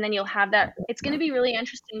NHL. And then you'll have that. It's going to be really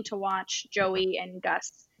interesting to watch Joey and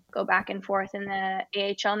Gus go back and forth in the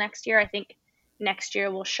AHL next year. I think next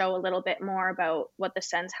year will show a little bit more about what the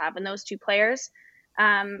Sens have in those two players.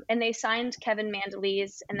 And they signed Kevin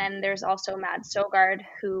Mandolese, and then there's also Mads Søgaard,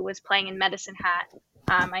 who was playing in Medicine Hat.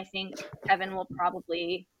 I think Kevin will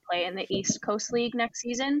probably play in the East Coast League next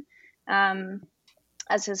season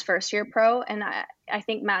as his first year pro. And I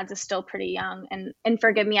think Mads is still pretty young. And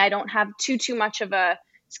forgive me, I don't have too much of a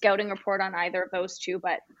scouting report on either of those two,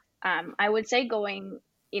 but I would say going,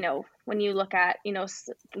 when you look at,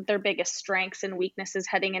 their biggest strengths and weaknesses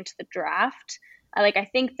heading into the draft, I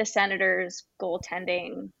think the Senators'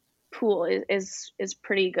 goaltending pool is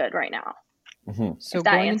pretty good right now. Mm-hmm. So if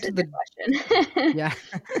that going answers into the question. yeah.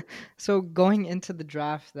 So going into the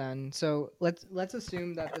draft then, so let's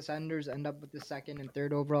assume that the Senators end up with the 2nd and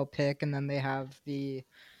 3rd overall pick, and then they have the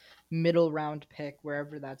middle round pick,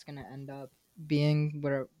 wherever that's going to end up being,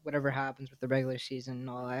 whatever happens with the regular season and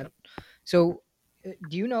all that. So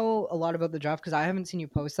do you know a lot about the draft? Because I haven't seen you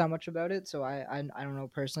post that much about it, so I don't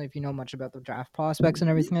know personally if you know much about the draft prospects and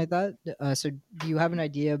everything like that. So do you have an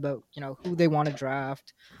idea about who they want to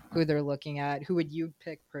draft, who they're looking at, who would you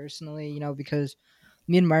pick personally? Because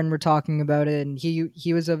me and Martin were talking about it, and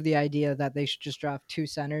he was of the idea that they should just draft 2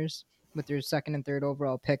 centers with their 2nd and 3rd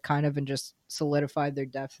overall pick, kind of, and just solidify their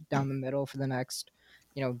depth down the middle for the next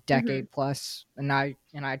decade plus. And I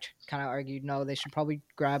kind of argued no, they should probably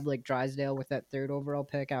grab Drysdale with that 3rd overall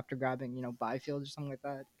pick after grabbing Byfield or something like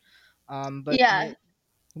that. But yeah,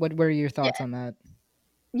 what were your thoughts on that?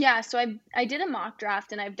 Yeah, so I did a mock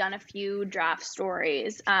draft and I've done a few draft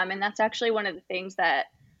stories, and that's actually one of the things that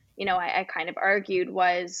I kind of argued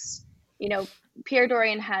was Pierre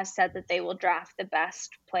Dorion has said that they will draft the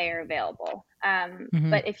best player available,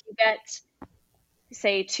 but if you get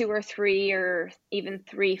say 2 or 3 or even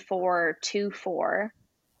 3, 4, 2, 4,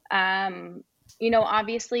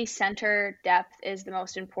 obviously center depth is the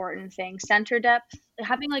most important thing. Center depth,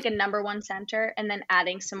 having like a number one center and then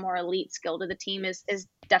adding some more elite skill to the team is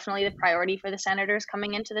definitely the priority for the Senators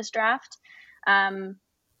coming into this draft.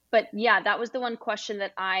 But yeah, that was the one question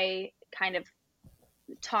that I kind of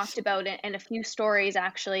talked about in a few stories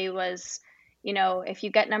actually was, if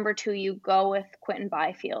you get number 2, you go with Quinton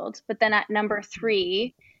Byfield. But then at number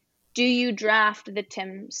 3, do you draft the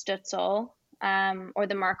Tim Stützle or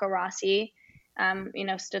the Marco Rossi?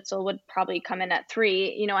 Stützle would probably come in at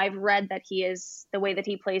 3. I've read that he is, the way that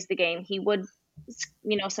he plays the game, he would,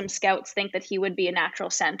 some scouts think that he would be a natural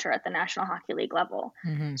center at the National Hockey League level.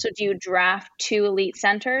 Mm-hmm. So do you draft 2 elite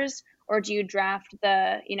centers, or do you draft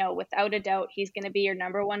without a doubt, he's going to be your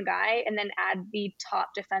number 1 guy, and then add the top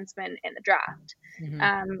defenseman in the draft?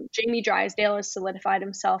 Mm-hmm. Jamie Drysdale has solidified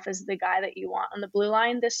himself as the guy that you want on the blue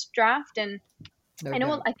line this draft. And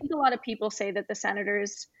I think a lot of people say that the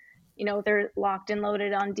Senators, they're locked and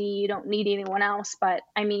loaded on D. You don't need anyone else. But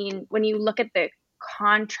I mean, when you look at the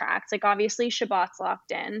contracts, like obviously Shabbat's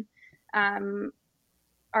locked in. Artem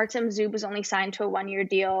Zub was only signed to a 1-year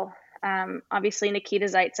deal. Obviously Nikita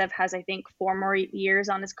Zaitsev has, I think, 4 more years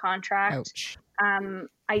on his contract. Ouch.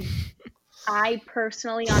 I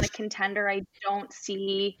personally, on a contender, I don't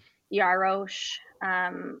see Jarosz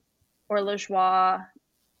or Lajoie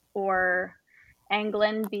or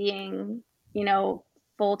Anglin being,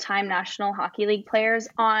 full-time National Hockey League players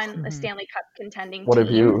on a Stanley Cup contending What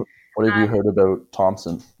team. What have you heard about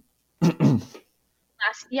Thompson?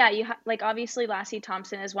 Obviously Lassie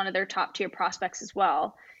Thompson is one of their top tier prospects as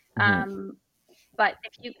well. Mm-hmm. But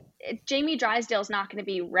if Jamie Drysdale's not going to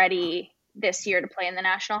be ready this year to play in the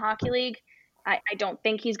National Hockey League, I don't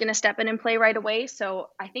think he's going to step in and play right away. So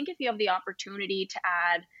I think if you have the opportunity to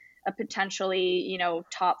add a potentially,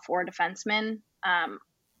 top 4 defenseman,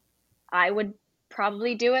 I would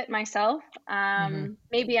probably do it myself.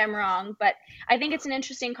 Maybe I'm wrong, but I think it's an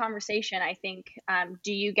interesting conversation. I think,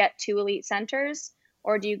 do you get 2 elite centers,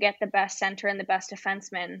 or do you get the best center and the best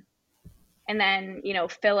defenseman, and then,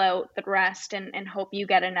 fill out the rest and hope you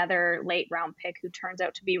get another late round pick who turns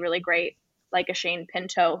out to be really great, like a Shane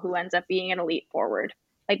Pinto who ends up being an elite forward?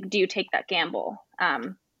 Like, do you take that gamble?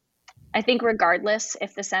 I think regardless,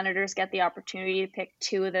 if the Senators get the opportunity to pick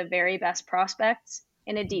 2 of the very best prospects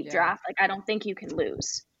in a deep draft, I don't think you can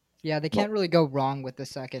lose. Yeah, they can't really go wrong with the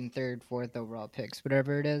 2nd, 3rd, 4th overall picks,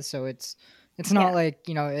 whatever it is. So it's not like,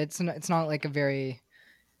 it's not like a very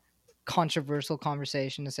controversial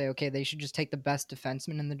conversation to say, okay, they should just take the best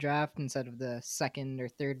defenseman in the draft instead of the 2nd or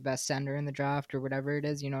 3rd best center in the draft, or whatever it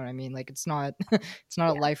is. You know what I mean? Like, it's not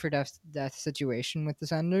a life or death situation with the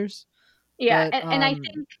Senators. Yeah, but, and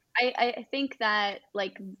I think that,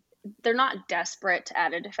 like, they're not desperate to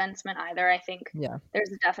add a defenseman either. I think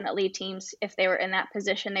there's definitely teams, if they were in that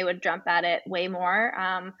position, they would jump at it way more.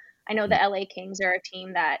 I know the LA Kings are a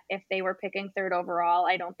team that if they were picking 3rd overall,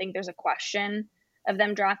 I don't think there's a question of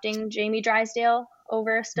them drafting Jamie Drysdale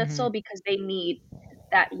over Stützle, because they need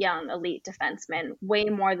that young elite defenseman way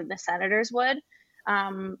more than the Senators would.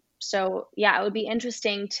 So yeah, it would be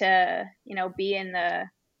interesting to, be in the,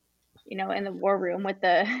 in the war room with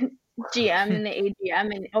the GM and the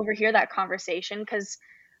AGM and overhear that conversation, because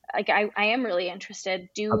like I am really interested.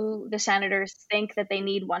 Do the Senators think that they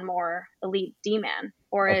need one more elite D-man,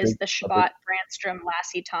 or is the Shabbat, Brandstrom,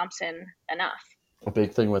 Lassie Thompson enough? A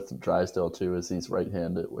big thing with Drysdale too is he's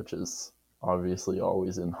right-handed, which is obviously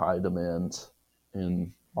always in high demand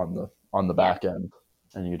on the back end,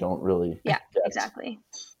 and you don't really get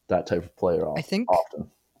that type of player often.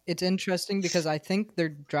 It's interesting because I think their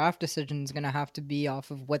draft decision is going to have to be off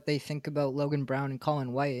of what they think about Logan Brown and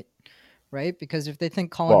Colin White, right? Because if they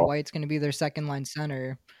think Colin White's going to be their 2nd-line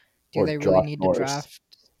center, do they really need to draft?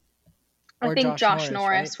 I think Josh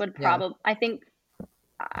Norris would probably. I think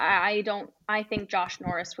Josh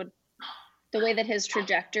Norris would, the way that his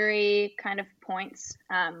trajectory kind of points,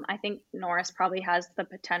 I think Norris probably has the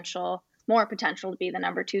more potential to be the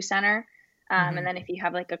number 2 center. And then if you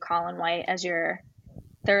have like a Colin White as your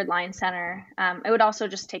 3rd-line center, it would also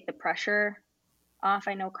just take the pressure off.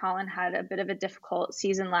 I know Colin had a bit of a difficult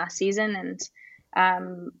season last season,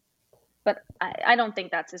 but I don't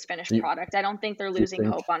think that's his finished product. I don't think they're losing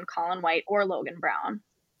hope on Colin White or Logan Brown.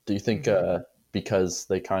 Do you think because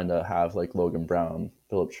they kind of have like Logan Brown,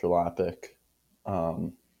 Philip Sherlapik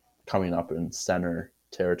coming up in center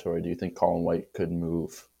territory, do you think Colin White could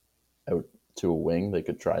move out to a wing? They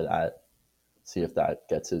could try that, see if that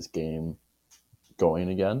gets his game going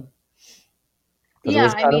again. Because it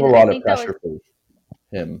was kind of a lot of pressure for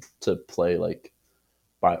him to play, like,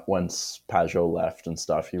 but once Pajot left and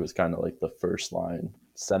stuff, he was kind of like the first line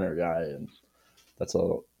center guy, and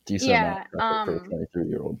do decent Yeah, amount for a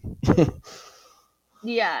 23-year-old.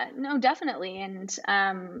 Yeah, no, definitely. And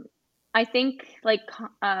I think like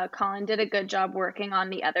Colin did a good job working on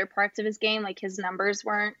the other parts of his game. Like his numbers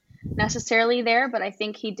weren't necessarily there, but I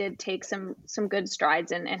think he did take some good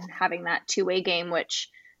strides in having that two-way game, which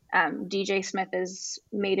DJ Smith has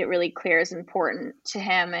made it really clear is important to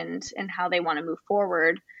him and how they want to move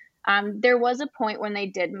forward. There was a point when they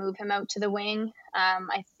did move him out to the wing.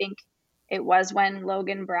 I think it was when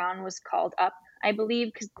Logan Brown was called up, I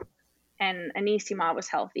believe, and Anisimov was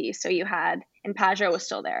healthy. So you had, and Pajot was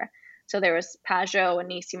still there. So there was Pajot,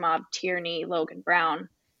 Anisimov, Tierney, Logan Brown,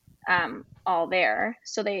 all there.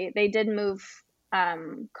 So they did move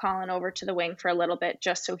Colin over to the wing for a little bit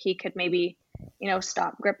just so he could maybe,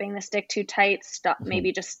 stop gripping the stick too tight,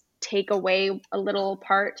 maybe just take away a little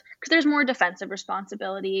part, because there's more defensive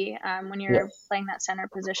responsibility when you're playing that center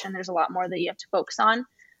position. There's a lot more that you have to focus on.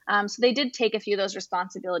 So they did take a few of those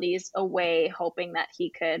responsibilities away, hoping that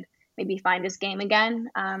he could maybe find his game again.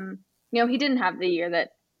 He didn't have the year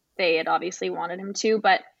that they had obviously wanted him to,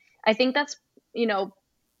 but I think that's,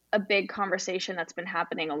 a big conversation that's been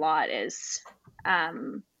happening a lot is,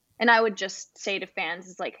 and I would just say to fans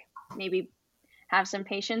is like, maybe have some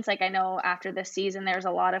patience. Like I know after this season, there's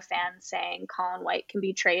a lot of fans saying Colin White can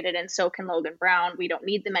be traded and so can Logan Brown. We don't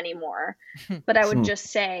need them anymore. But I would just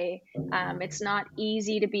say it's not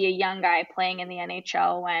easy to be a young guy playing in the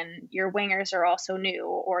NHL when your wingers are also new,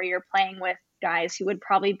 or you're playing with guys who would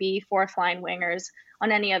probably be fourth line wingers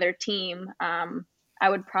on any other team. I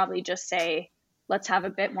would probably just say, let's have a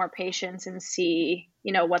bit more patience and see,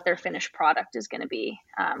 what their finished product is going to be.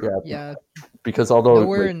 Because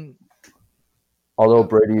although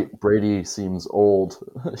Brady seems old,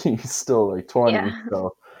 he's still like 20. Yeah.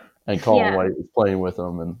 So, and Colin White is playing with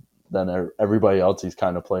him, and then everybody else he's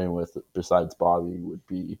kind of playing with besides Bobby would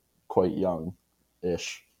be quite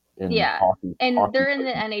young-ish in hockey. And they're in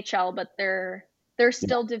the NHL, but they're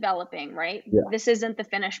still developing, right? Yeah. This isn't the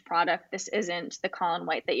finished product. This isn't the Colin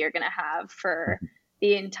White that you're going to have for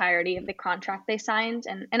the entirety of the contract they signed.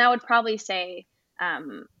 And I would probably say,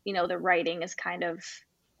 the writing is kind of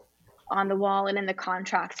on the wall and in the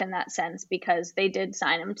contract in that sense, because they did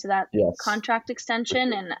sign him to that contract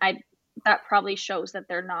extension. And that probably shows that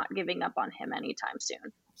they're not giving up on him anytime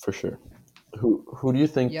soon. For sure. Who do you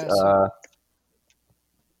think, who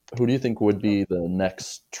do you think would be the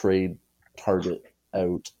next trade target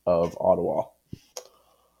out of Ottawa?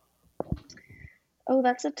 Oh,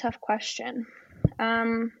 that's a tough question.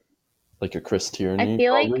 Like a Chris Tierney? I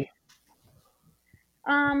feel probably?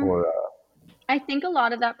 I think a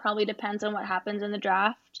lot of that probably depends on what happens in the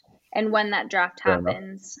draft and when that draft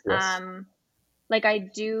happens. Yes. I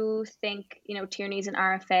do think, Tierney's an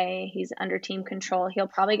RFA. He's under team control. He'll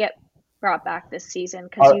probably get brought back this season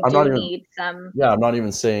because need some. Yeah, I'm not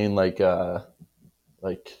even saying I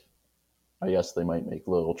guess they might make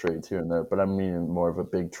little trades here and there, but I mean more of a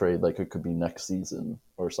big trade, like it could be next season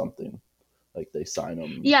or something. Like they sign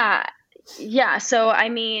them. Yeah. So, I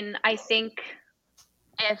mean, I think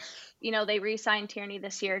if, they re-sign Tierney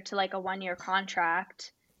this year to like a 1-year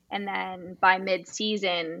contract, and then by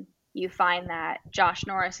mid-season you find that Josh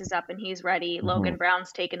Norris is up and he's ready. Mm-hmm. Logan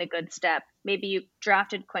Brown's taken a good step. Maybe you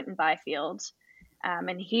drafted Quinton Byfield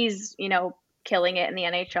and he's, killing it in the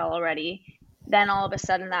NHL already. Then all of a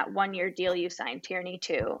sudden that 1-year deal you signed Tierney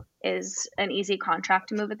to is an easy contract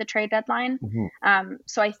to move at the trade deadline. Mm-hmm.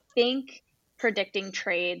 So I think predicting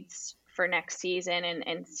trades for next season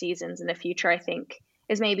and seasons in the future, I think,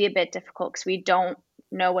 is maybe a bit difficult because we don't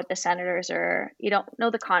know what the Senators are. You don't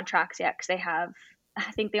know the contracts yet because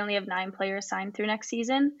I think they only have 9 players signed through next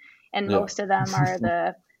season, and most of them are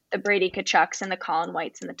the Brady Kachucks and the Colin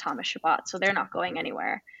Whites and the Thomas Chabot, so they're not going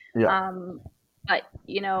anywhere. Yeah. But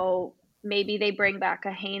maybe they bring back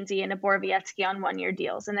a Hainsey and a Borowiecki on 1-year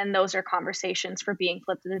deals, and then those are conversations for being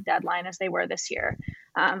flipped at the deadline as they were this year.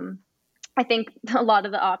 I think a lot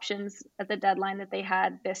of the options at the deadline that they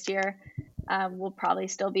had this year will probably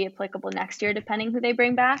still be applicable next year, depending who they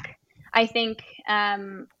bring back. I think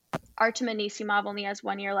Artem Anisimov only has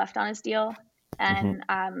 1 year left on his deal, and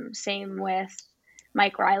same with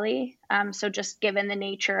Mike Riley. So just given the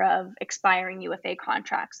nature of expiring UFA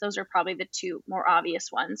contracts, those are probably the 2 more obvious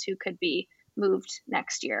ones who could be moved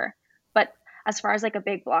next year. But as far as like a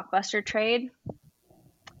big blockbuster trade,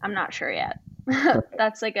 I'm not sure yet.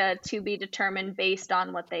 That's like a to be determined based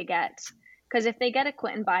on what they get. Because if they get a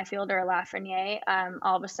Quinton Byfield or a Lafreniere,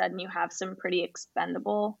 all of a sudden you have some pretty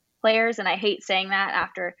expendable players. And I hate saying that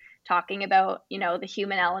after talking about, the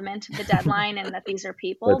human element of the deadline and that these are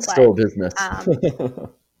people. It's still business.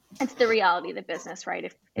 It's the reality of the business,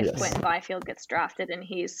 right? If Quinton Byfield gets drafted and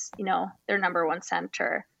he's, their number 1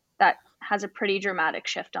 center, that has a pretty dramatic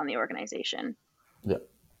shift on the organization. Yeah.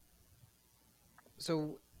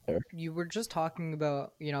 So you were just talking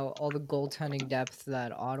about, all the goaltending depth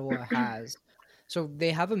that Ottawa has. So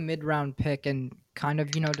they have a mid-round pick, and kind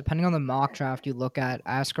of, depending on the mock draft you look at,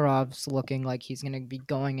 Askarov's looking like he's going to be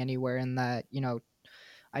going anywhere in that,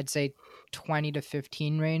 I'd say 20 to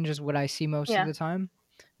 15 range is what I see most of the time,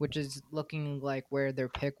 which is looking like where their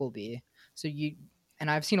pick will be. So and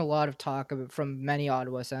I've seen a lot of talk from many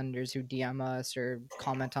Ottawa Senators who DM us or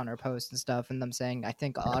comment on our posts and stuff, and them saying, I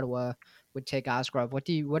think Ottawa would take Askarov.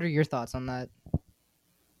 What are your thoughts on that?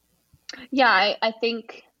 Yeah, I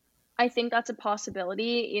think that's a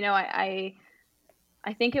possibility. I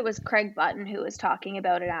think it was Craig Button who was talking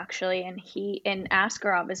about it actually, and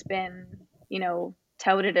Askarov has been,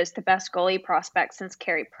 touted as the best goalie prospect since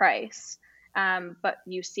Carey Price. But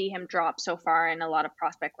you see him drop so far in a lot of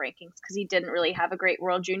prospect rankings because he didn't really have a great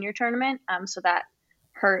World Junior tournament. So that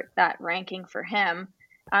hurt that ranking for him.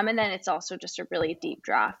 And then it's also just a really deep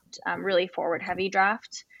draft, really forward heavy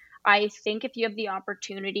draft. I think if you have the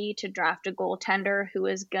opportunity to draft a goaltender who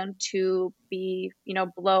is going to be,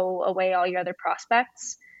 blow away all your other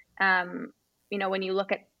prospects, when you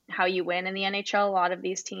look at how you win in the NHL, a lot of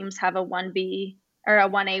these teams have a 1B or a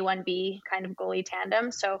 1A, 1B kind of goalie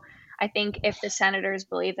tandem. So I think if the Senators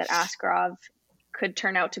believe that Askarov could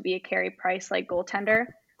turn out to be a Carey Price-like goaltender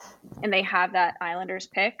and they have that Islanders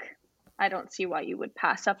pick, I don't see why you would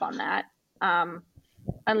pass up on that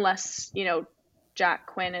unless, Jack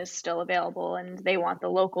Quinn is still available and they want the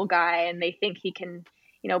local guy and they think he can,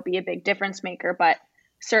 be a big difference maker. But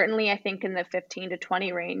certainly I think in the 15 to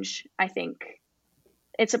 20 range, I think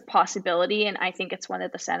it's a possibility. And I think it's one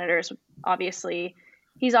that the Senators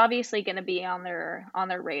he's obviously going to be on their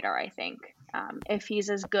radar, I think, if he's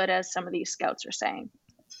as good as some of these scouts are saying.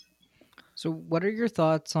 So what are your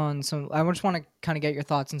thoughts on I just want to kind of get your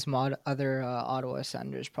thoughts on some other Ottawa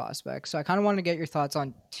Senators prospects. So I kind of want to get your thoughts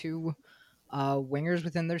on two wingers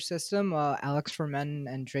within their system, Alex Fermin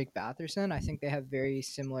and Drake Batherson. I think they have very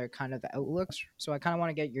similar kind of outlooks. So I kind of want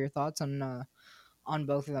to get your thoughts on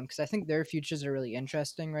both of them, because I think their futures are really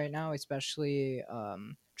interesting right now, especially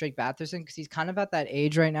Drake Batherson, because he's kind of at that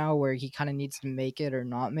age right now where he kind of needs to make it or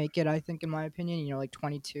not make it, I think, in my opinion. Like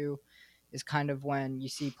 22 is kind of when you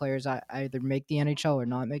see players either make the NHL or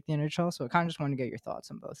not make the NHL. So I kind of just want to get your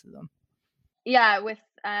thoughts on both of them. Yeah,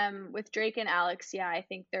 with Drake and Alex, yeah, I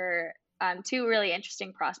think they're two really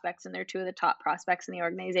interesting prospects, and they're two of the top prospects in the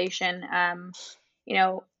organization.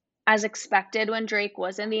 As expected, when Drake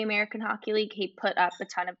was in the American Hockey League, he put up a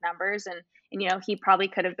ton of numbers, and he probably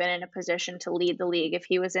could have been in a position to lead the league if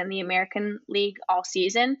he was in the American League all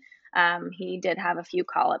season. He did have a few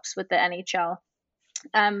call-ups with the NHL.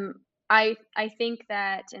 I think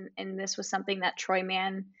that, and this was something that Troy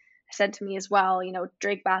Mann said to me as well,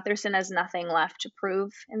 Drake Batherson has nothing left to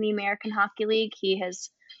prove in the American Hockey League. He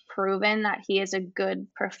has proven that he is a good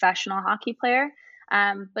professional hockey player,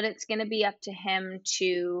 but it's going to be up to him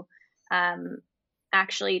to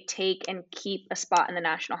actually take and keep a spot in the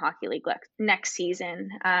National Hockey League next season.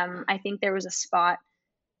 I think there was a spot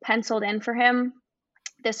penciled in for him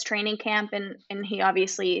this training camp, and he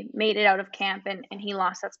obviously made it out of camp, and he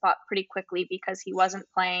lost that spot pretty quickly because he wasn't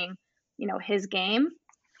playing, his game.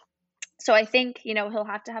 So I think, he'll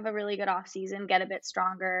have to have a really good off season, get a bit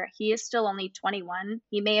stronger. He is still only 21.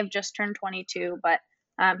 He may have just turned 22, but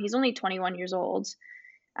he's only 21 years old.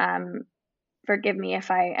 Forgive me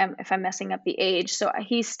if I'm messing up the age. So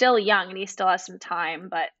he's still young and he still has some time,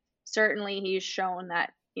 but certainly he's shown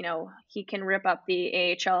that, he can rip up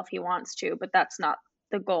the AHL if he wants to, but that's not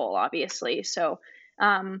the goal, obviously. So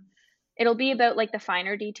it'll be about like the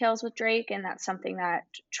finer details with Drake, and that's something that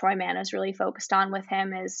Troy Mann is really focused on with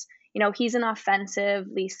him is, he's an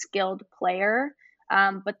offensively skilled player,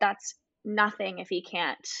 but that's nothing if he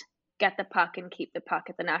can't get the puck and keep the puck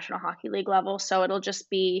at the National Hockey League level. So it'll just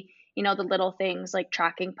be, the little things like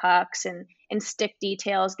tracking pucks and stick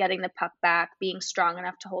details, getting the puck back, being strong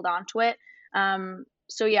enough to hold on to it.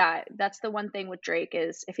 So yeah, that's the one thing with Drake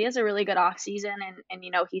is if he has a really good off season and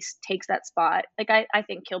he takes that spot, like I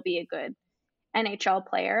think he'll be a good NHL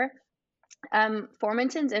player.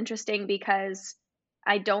 Formanton's interesting because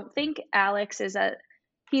I don't think Alex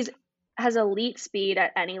has elite speed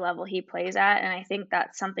at any level he plays at, and I think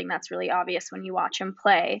that's something that's really obvious when you watch him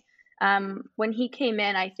play. When he came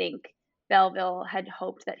in, I think Belleville had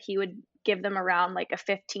hoped that he would give them around like a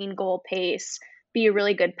 15 goal pace, be a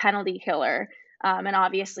really good penalty killer. And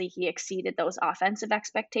obviously he exceeded those offensive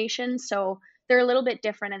expectations. So they're a little bit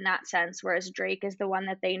different in that sense, whereas Drake is the one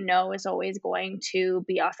that they know is always going to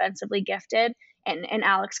be offensively gifted. And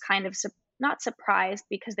Alex kind of not surprised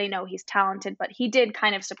because they know he's talented, but he did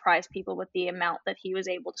kind of surprise people with the amount that he was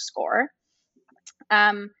able to score.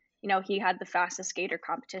 He had the fastest skater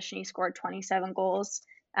competition. He scored 27 goals.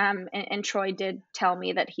 And Troy did tell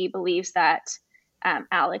me that he believes that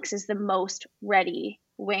Alex is the most ready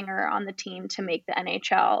winger on the team to make the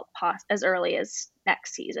NHL as early as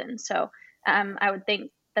next season. So I would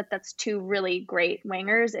think that that's two really great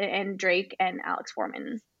wingers in Drake and Alex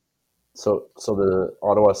Forman. So the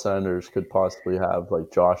Ottawa Senators could possibly have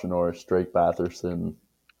like Josh Norris, Drake Batherson,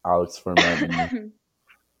 Alex Forman,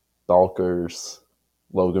 Dalkers,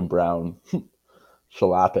 Logan Brown,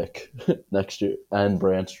 Shalapik next year, and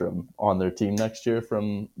Brandstrom on their team next year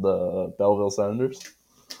from the Belleville Senators.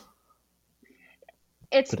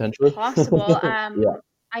 It's potentially possible. Yeah.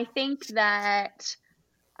 I think that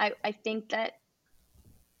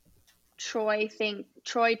Troy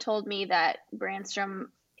told me that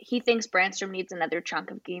he thinks Brandstrom needs another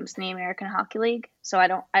chunk of games in the American Hockey League. So I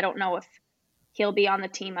don't know if he'll be on the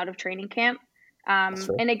team out of training camp.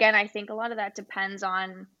 And again, I think a lot of that depends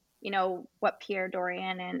on, what Pierre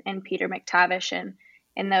Dorion and Peter McTavish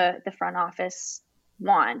and the front office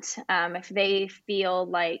want. If they feel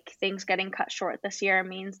like things getting cut short this year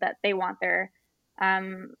means that they want their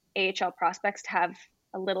AHL prospects to have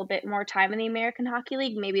a little bit more time in the American Hockey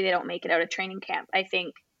League, maybe they don't make it out of training camp. I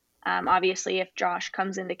think obviously if Josh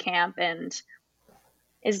comes into camp and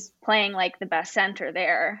is playing like the best center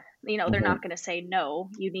there, they're not going to say, no,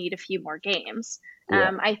 you need a few more games.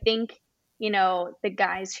 Yeah. I think, the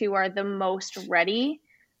guys who are the most ready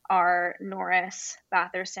are Norris,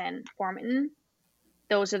 Batherson, Forman.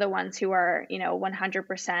 Those are the ones who are,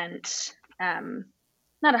 100%,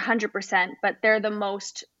 not 100%, but they're the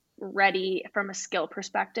most ready from a skill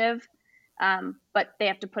perspective. But they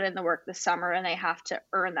have to put in the work this summer and they have to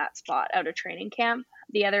earn that spot out of training camp.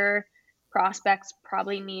 The other prospects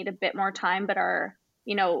probably need a bit more time, but are,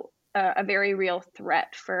 a very real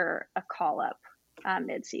threat for a call up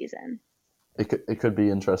mid-season. It could be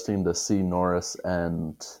interesting to see Norris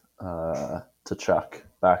and Tkachuk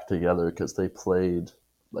back together because they played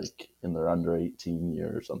like in their under 18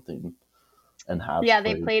 year or something, and have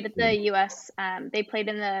they played at the U.S. They played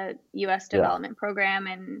in the U.S. development program,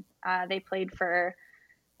 and they played for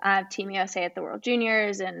Team USA at the World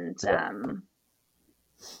Juniors, and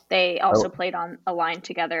they also played on a line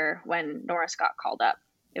together when Norris got called up.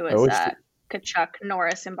 It was Tkachuk,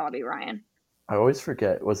 Norris, and Bobby Ryan. I always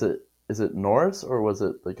forget. Is it Norris or was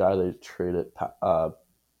it the guy they traded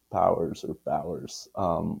Bowers?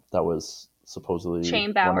 That was supposedly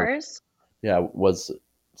Shane Bowers. Was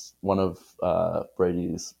one of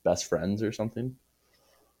Brady's best friends or something.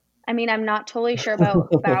 I mean, I'm not totally sure about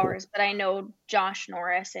Bowers, but I know Josh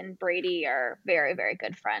Norris and Brady are very, very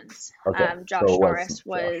good friends. Okay.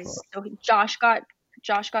 Josh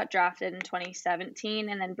got drafted in 2017,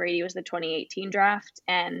 and then Brady was the 2018 draft,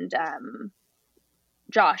 and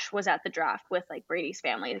Josh was at the draft with like Brady's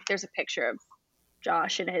family. There's a picture of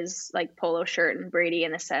Josh in his like polo shirt and Brady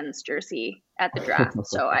in the Sens jersey at the draft.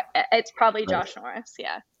 So it's probably Josh Norris.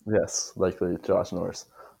 Yeah. Yes, likely Josh Norris.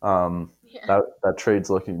 That trade's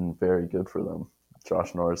looking very good for them.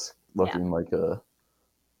 Josh Norris looking like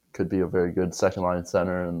could be a very good second line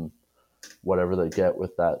center, and whatever they get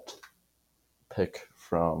with that pick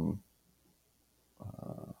from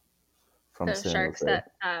the San Sharks Jose.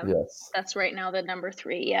 Yes, that's right now the number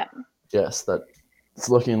 3. Yeah. Yes, it's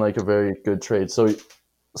looking like a very good trade.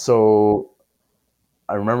 So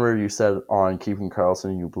I remember you said on Keeping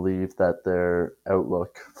Karlsson you believe that their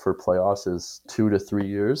outlook for playoffs is 2 to 3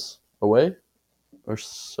 years away or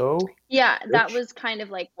so. Yeah, that was kind of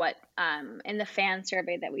like what in the fan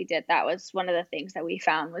survey that we did, that was one of the things that we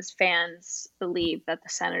found was fans believe that the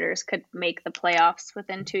Senators could make the playoffs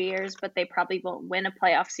within 2 years, but they probably won't win a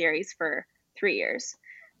playoff series for 3 years.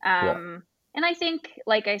 And I think,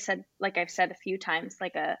 like I've said a few times, I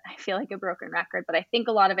feel like a broken record, but I think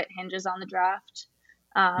a lot of it hinges on the draft.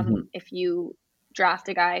 If you draft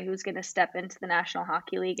a guy who's going to step into the National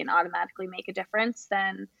Hockey League and automatically make a difference,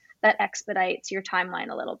 then that expedites your timeline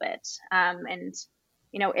a little bit. And,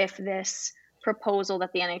 if this proposal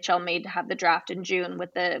that the NHL made to have the draft in June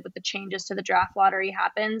with the changes to the draft lottery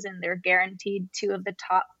happens and they're guaranteed 2 of the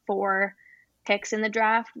top 4 picks in the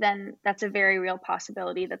draft, then that's a very real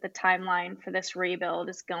possibility that the timeline for this rebuild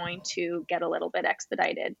is going to get a little bit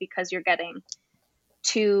expedited because you're getting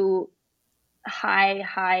 2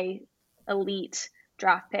 high elite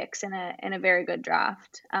draft picks in a very good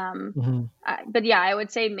draft. But yeah, I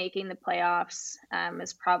would say making the playoffs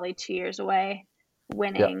is probably 2 years away.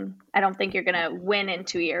 Winning, I don't think you're going to win in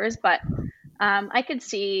 2 years, but I could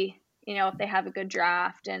see if they have a good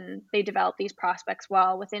draft and they develop these prospects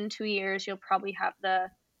well, within 2 years, you'll probably have the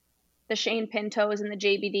Shane Pintos and the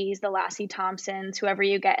JBDs, the Lassie Thompsons, whoever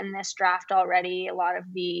you get in this draft already. A lot of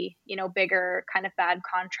the, bigger kind of bad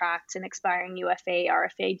contracts and expiring UFA,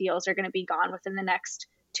 RFA deals are going to be gone within the next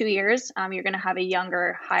 2 years. You're going to have a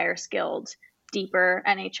younger, higher skilled, deeper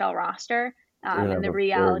NHL roster. And the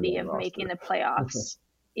reality of making the playoffs.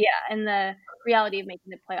 Yeah. And the reality of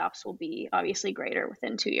making the playoffs will be obviously greater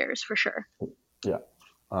within 2 years for sure. Yeah.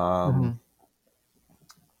 I'm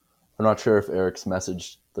not sure if Eric's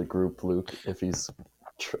messaged the group, Luke, if he's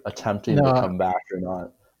attempting to come back or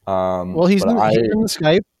not. Well, he's in the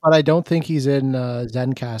Skype, but I don't think he's in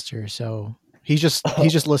Zencaster, so he's just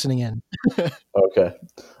listening in. Okay.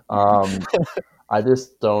 I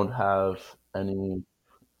just don't have any.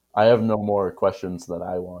 I have no more questions that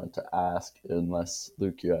I wanted to ask, unless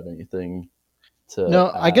Luke, you had anything to. No,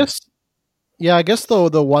 add. I guess though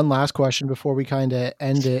the one last question before we kind of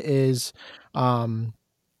end it is,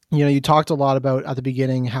 you talked a lot about at the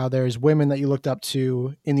beginning how there's women that you looked up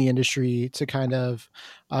to in the industry to kind of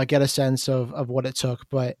get a sense of what it took.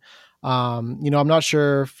 But, I'm not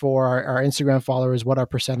sure for our Instagram followers what our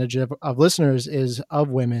percentage of listeners is of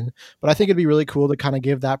women, but I think it'd be really cool to kind of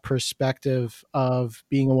give that perspective of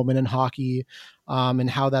being a woman in hockey and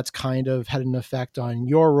how that's kind of had an effect on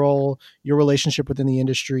your role, your relationship within the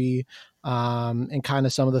industry, and kind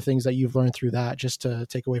of some of the things that you've learned through that, just to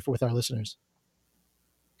take away with our listeners.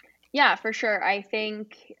 Yeah, for sure. I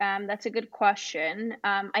think that's a good question.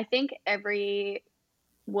 I think every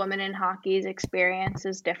woman in hockey's experience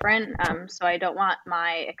is different. So I don't want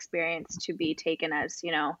my experience to be taken as,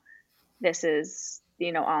 this is,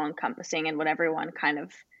 all encompassing and what everyone kind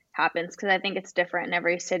of happens, because I think it's different in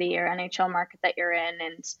every city or NHL market that you're in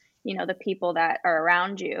and, the people that are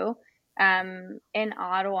around you. In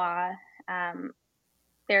Ottawa,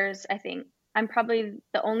 there's, I think, I'm probably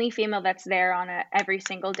the only female that's there on a every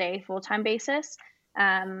single day full-time basis.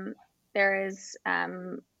 There is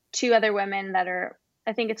 2 other women that are,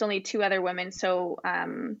 I think it's only 2 other women. So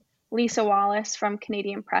Lisa Wallace from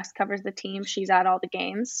Canadian Press covers the team. She's at all the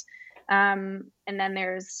games. And then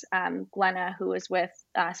there's Glenna, who is with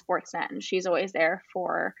Sportsnet, and she's always there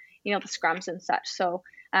for, the scrums and such. So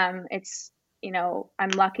it's, I'm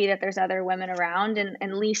lucky that there's other women around.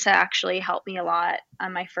 And Lisa actually helped me a lot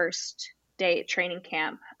on my first day at training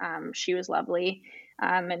camp. She was lovely.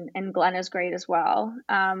 And Glenna's great as well.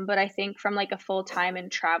 But I think from like a full time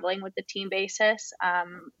and traveling with the team basis,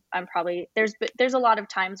 I'm probably, there's a lot of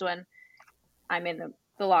times when I'm in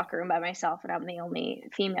the locker room by myself and I'm the only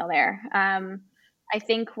female there. I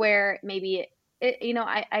think where maybe,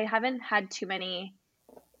 I haven't had too many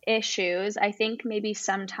issues. I think maybe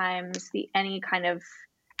sometimes any kind of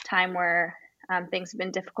time where things have been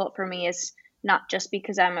difficult for me is not just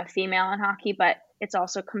because I'm a female in hockey, but it's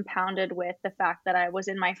also compounded with the fact that I was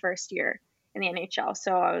in my first year in the NHL.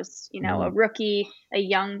 So I was, a rookie,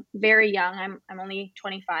 very young. I'm only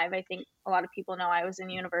 25. I think a lot of people know I was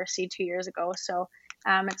in university 2 years ago. So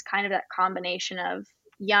it's kind of that combination of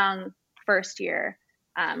young, first year,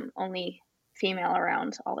 only female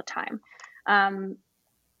around all the time.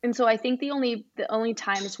 And so I think the only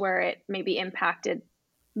times where it maybe impacted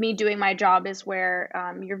me doing my job is where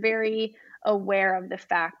you're very aware of the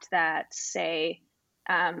fact that, say,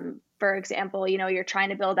 for example, you're trying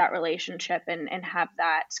to build that relationship and have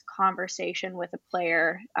that conversation with a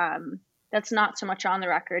player that's not so much on the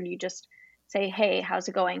record. You just say, hey, how's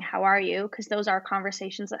it going? How are you? Because those are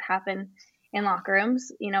conversations that happen in locker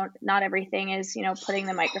rooms. Not everything is, putting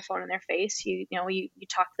the microphone in their face. You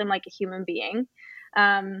talk to them like a human being.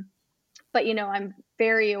 But, I'm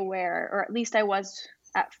very aware, or at least I was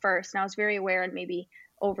at first, and I was very aware and maybe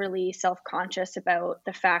overly self-conscious about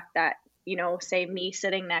the fact that, say me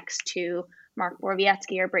sitting next to Mark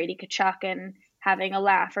Borowiecki or Brady Tkachuk and having a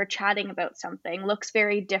laugh or chatting about something looks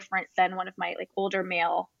very different than one of my older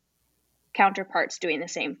male counterparts doing the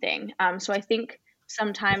same thing. So I think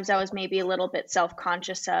sometimes I was maybe a little bit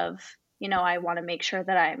self-conscious of, I want to make sure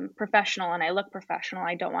that I'm professional and I look professional.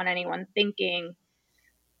 I don't want anyone thinking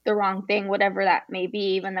the wrong thing, whatever that may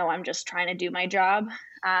be, even though I'm just trying to do my job.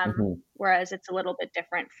 Whereas it's a little bit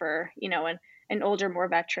different for, an older, more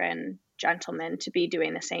veteran gentleman to be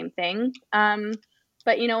doing the same thing.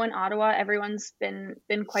 But, in Ottawa, everyone's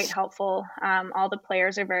been quite helpful. All the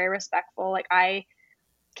players are very respectful. I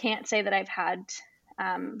can't say that I've had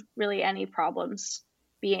really any problems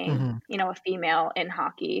being, a female in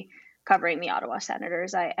hockey covering the Ottawa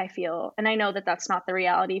Senators. I feel, and I know that that's not the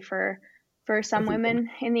reality for some women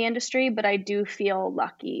in the industry, but I do feel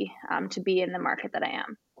lucky to be in the market that I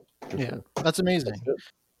am. Yeah, that's amazing. That's good.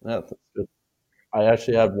 Yeah, that's good. I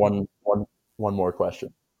actually had one more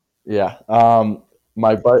question. Yeah.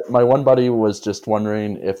 My one buddy was just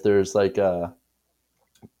wondering if there's like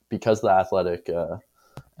because the Athletic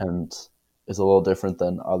and is a little different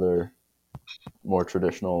than other more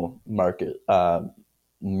traditional market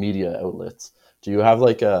media outlets. Do you have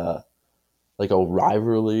like a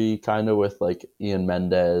rivalry kind of with like Ian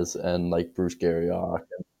Mendes and like Bruce Garriock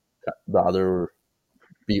and the other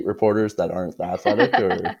beat reporters that aren't the Athletic,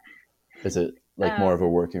 or is it like more of a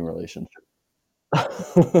working relationship?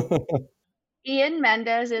 Ian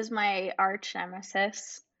Mendes is my arch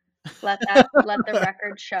nemesis. Let the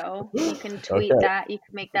record show. You can tweet Okay. that. You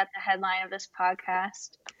can make that the headline of this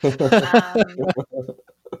podcast.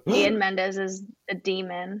 Ian Mendes is a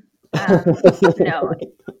demon. No,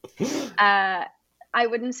 I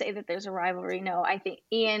wouldn't say that there's a rivalry. No, I think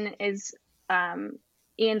Ian's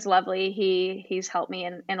lovely. He's helped me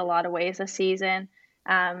in a lot of ways this season.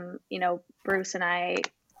 Bruce and I,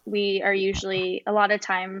 we are usually, a lot of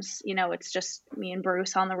times, it's just me and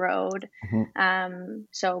Bruce on the road.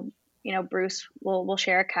 So, Bruce will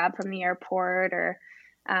share a cab from the airport, or,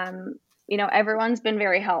 everyone's been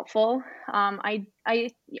very helpful. I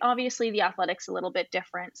obviously the Athletic's a little bit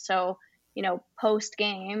different. So, post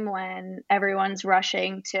game when everyone's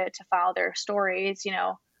rushing to file their stories,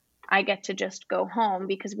 I get to just go home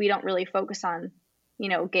because we don't really focus on,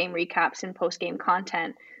 game recaps and post game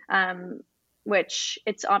content. Which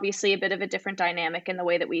it's obviously a bit of a different dynamic in the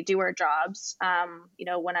way that we do our jobs.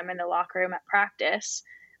 When I'm in the locker room at practice,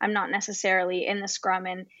 I'm not necessarily in the scrum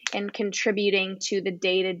and contributing to the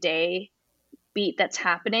day-to-day beat that's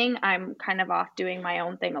happening. I'm kind of off doing my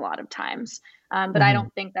own thing a lot of times. But I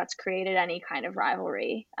don't think that's created any kind of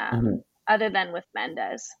rivalry other than with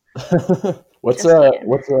Mendes. What's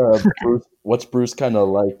Bruce kind of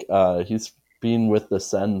like? He's been with the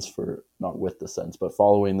Sens but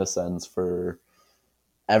following the Sens for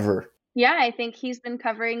ever. Yeah, I think he's been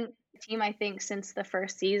covering the team, I think, since the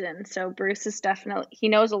first season. So Bruce is definitely, he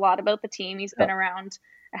knows a lot about the team. He's been around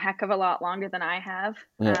a heck of a lot longer than I have.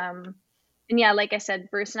 And yeah, like I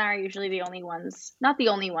said, Bruce and I are usually the only ones, not the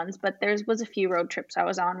only ones, but there was a few road trips I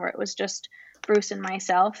was on where it was just Bruce and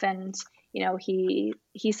myself. And, he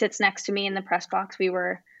sits next to me in the press box. We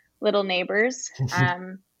were little neighbors.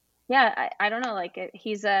 Yeah, I don't know. Like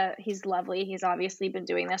he's lovely. He's obviously been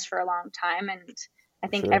doing this for a long time, and I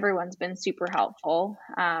think everyone's been super helpful.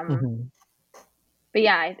 But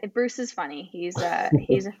yeah, Bruce is funny. He's a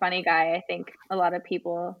funny guy. I think a lot of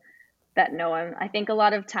people that know him, I think a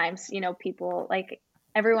lot of times, people like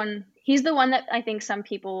everyone, he's the one that I think some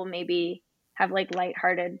people will maybe have like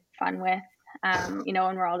lighthearted fun with, and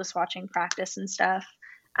we're all just watching practice and stuff.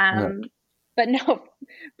 But no,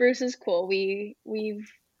 Bruce is cool.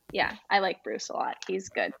 Yeah, I like Bruce a lot. He's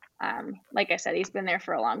good. Like I said, he's been there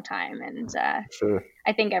for a long time, and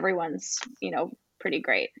I think everyone's, pretty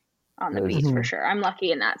great on the beat for sure. I'm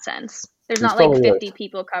lucky in that sense. There's not like 50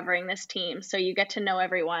 people covering this team, so you get to know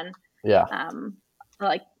everyone. Yeah.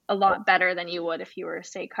 Like a lot better than you would if you were,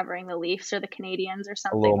 say, covering the Leafs or the Canadians or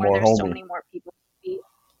something, where there's so many more people to beat.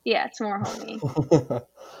 Yeah, it's more homey.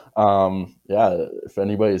 Yeah, if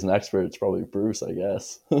anybody's an expert, it's probably Bruce, I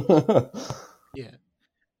guess. Yeah.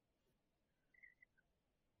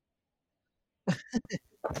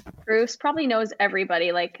 Bruce probably knows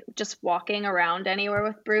everybody. Like just walking around anywhere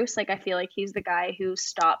with Bruce, like I feel like he's the guy who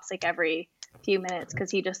stops like every few minutes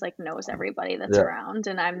because he just like knows everybody that's around,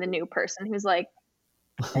 and I'm the new person who's like,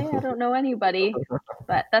 hey, I don't know anybody.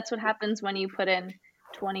 But that's what happens when you put in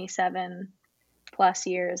 27 plus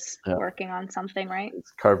years working on something, right?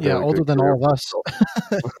 Older than all of us.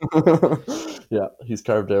 Yeah, he's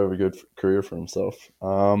carved out a good career for himself.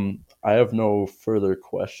 I have no further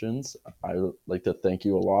questions. I'd like to thank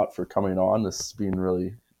you a lot for coming on. This has been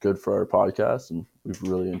really good for our podcast, and we've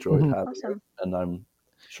really enjoyed having you. And I'm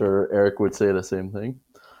sure Eric would say the same thing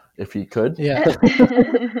if he could. Yeah.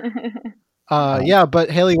 But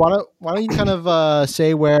Haley, why don't you kind of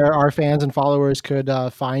say where our fans and followers could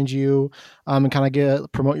find you and kind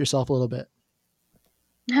of promote yourself a little bit?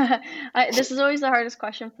 This is always the hardest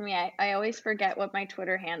question for me. I always forget what my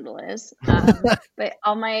Twitter handle is. But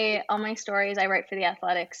all my stories, I write for The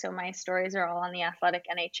Athletic, so my stories are all on The Athletic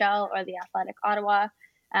NHL or The Athletic Ottawa.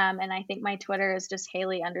 And I think my Twitter is just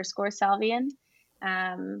Haley_Salvian.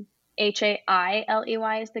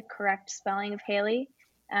 Hailey is the correct spelling of Haley.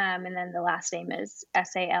 And then the last name is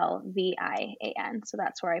Salvian. So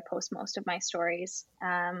that's where I post most of my stories,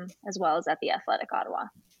 as well as at The Athletic Ottawa.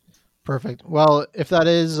 Perfect. Well, if that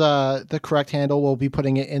is the correct handle, we'll be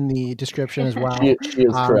putting it in the description as well. She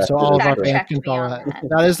is correct. So all of our Fact fans checked can me follow on that. that.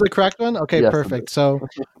 That is the correct one? Okay, Yes, it perfect. is. So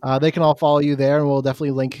they can all follow you there, and we'll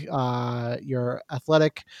definitely link your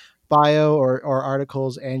athletic bio or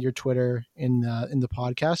articles and your Twitter in the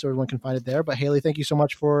podcast, so everyone can find it there. But Haley, thank you so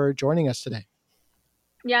much for joining us today.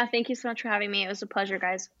 Yeah, thank you so much for having me. It was a pleasure,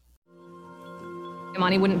 guys.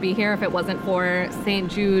 Imani wouldn't be here if it wasn't for St.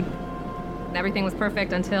 Jude. Everything was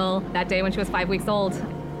perfect until that day when she was 5 weeks old.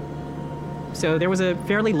 So there was a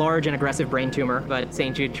fairly large and aggressive brain tumor, but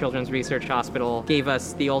St. Jude Children's Research Hospital gave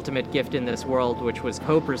us the ultimate gift in this world, which was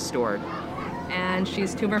hope restored. And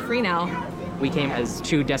she's tumor-free now. We came as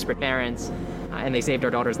two desperate parents, and they saved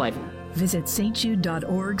our daughter's life. Visit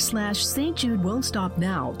stjude.org/St. Jude Won't Stop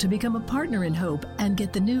Now to become a partner in hope and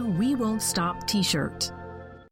get the new We Won't Stop t-shirt.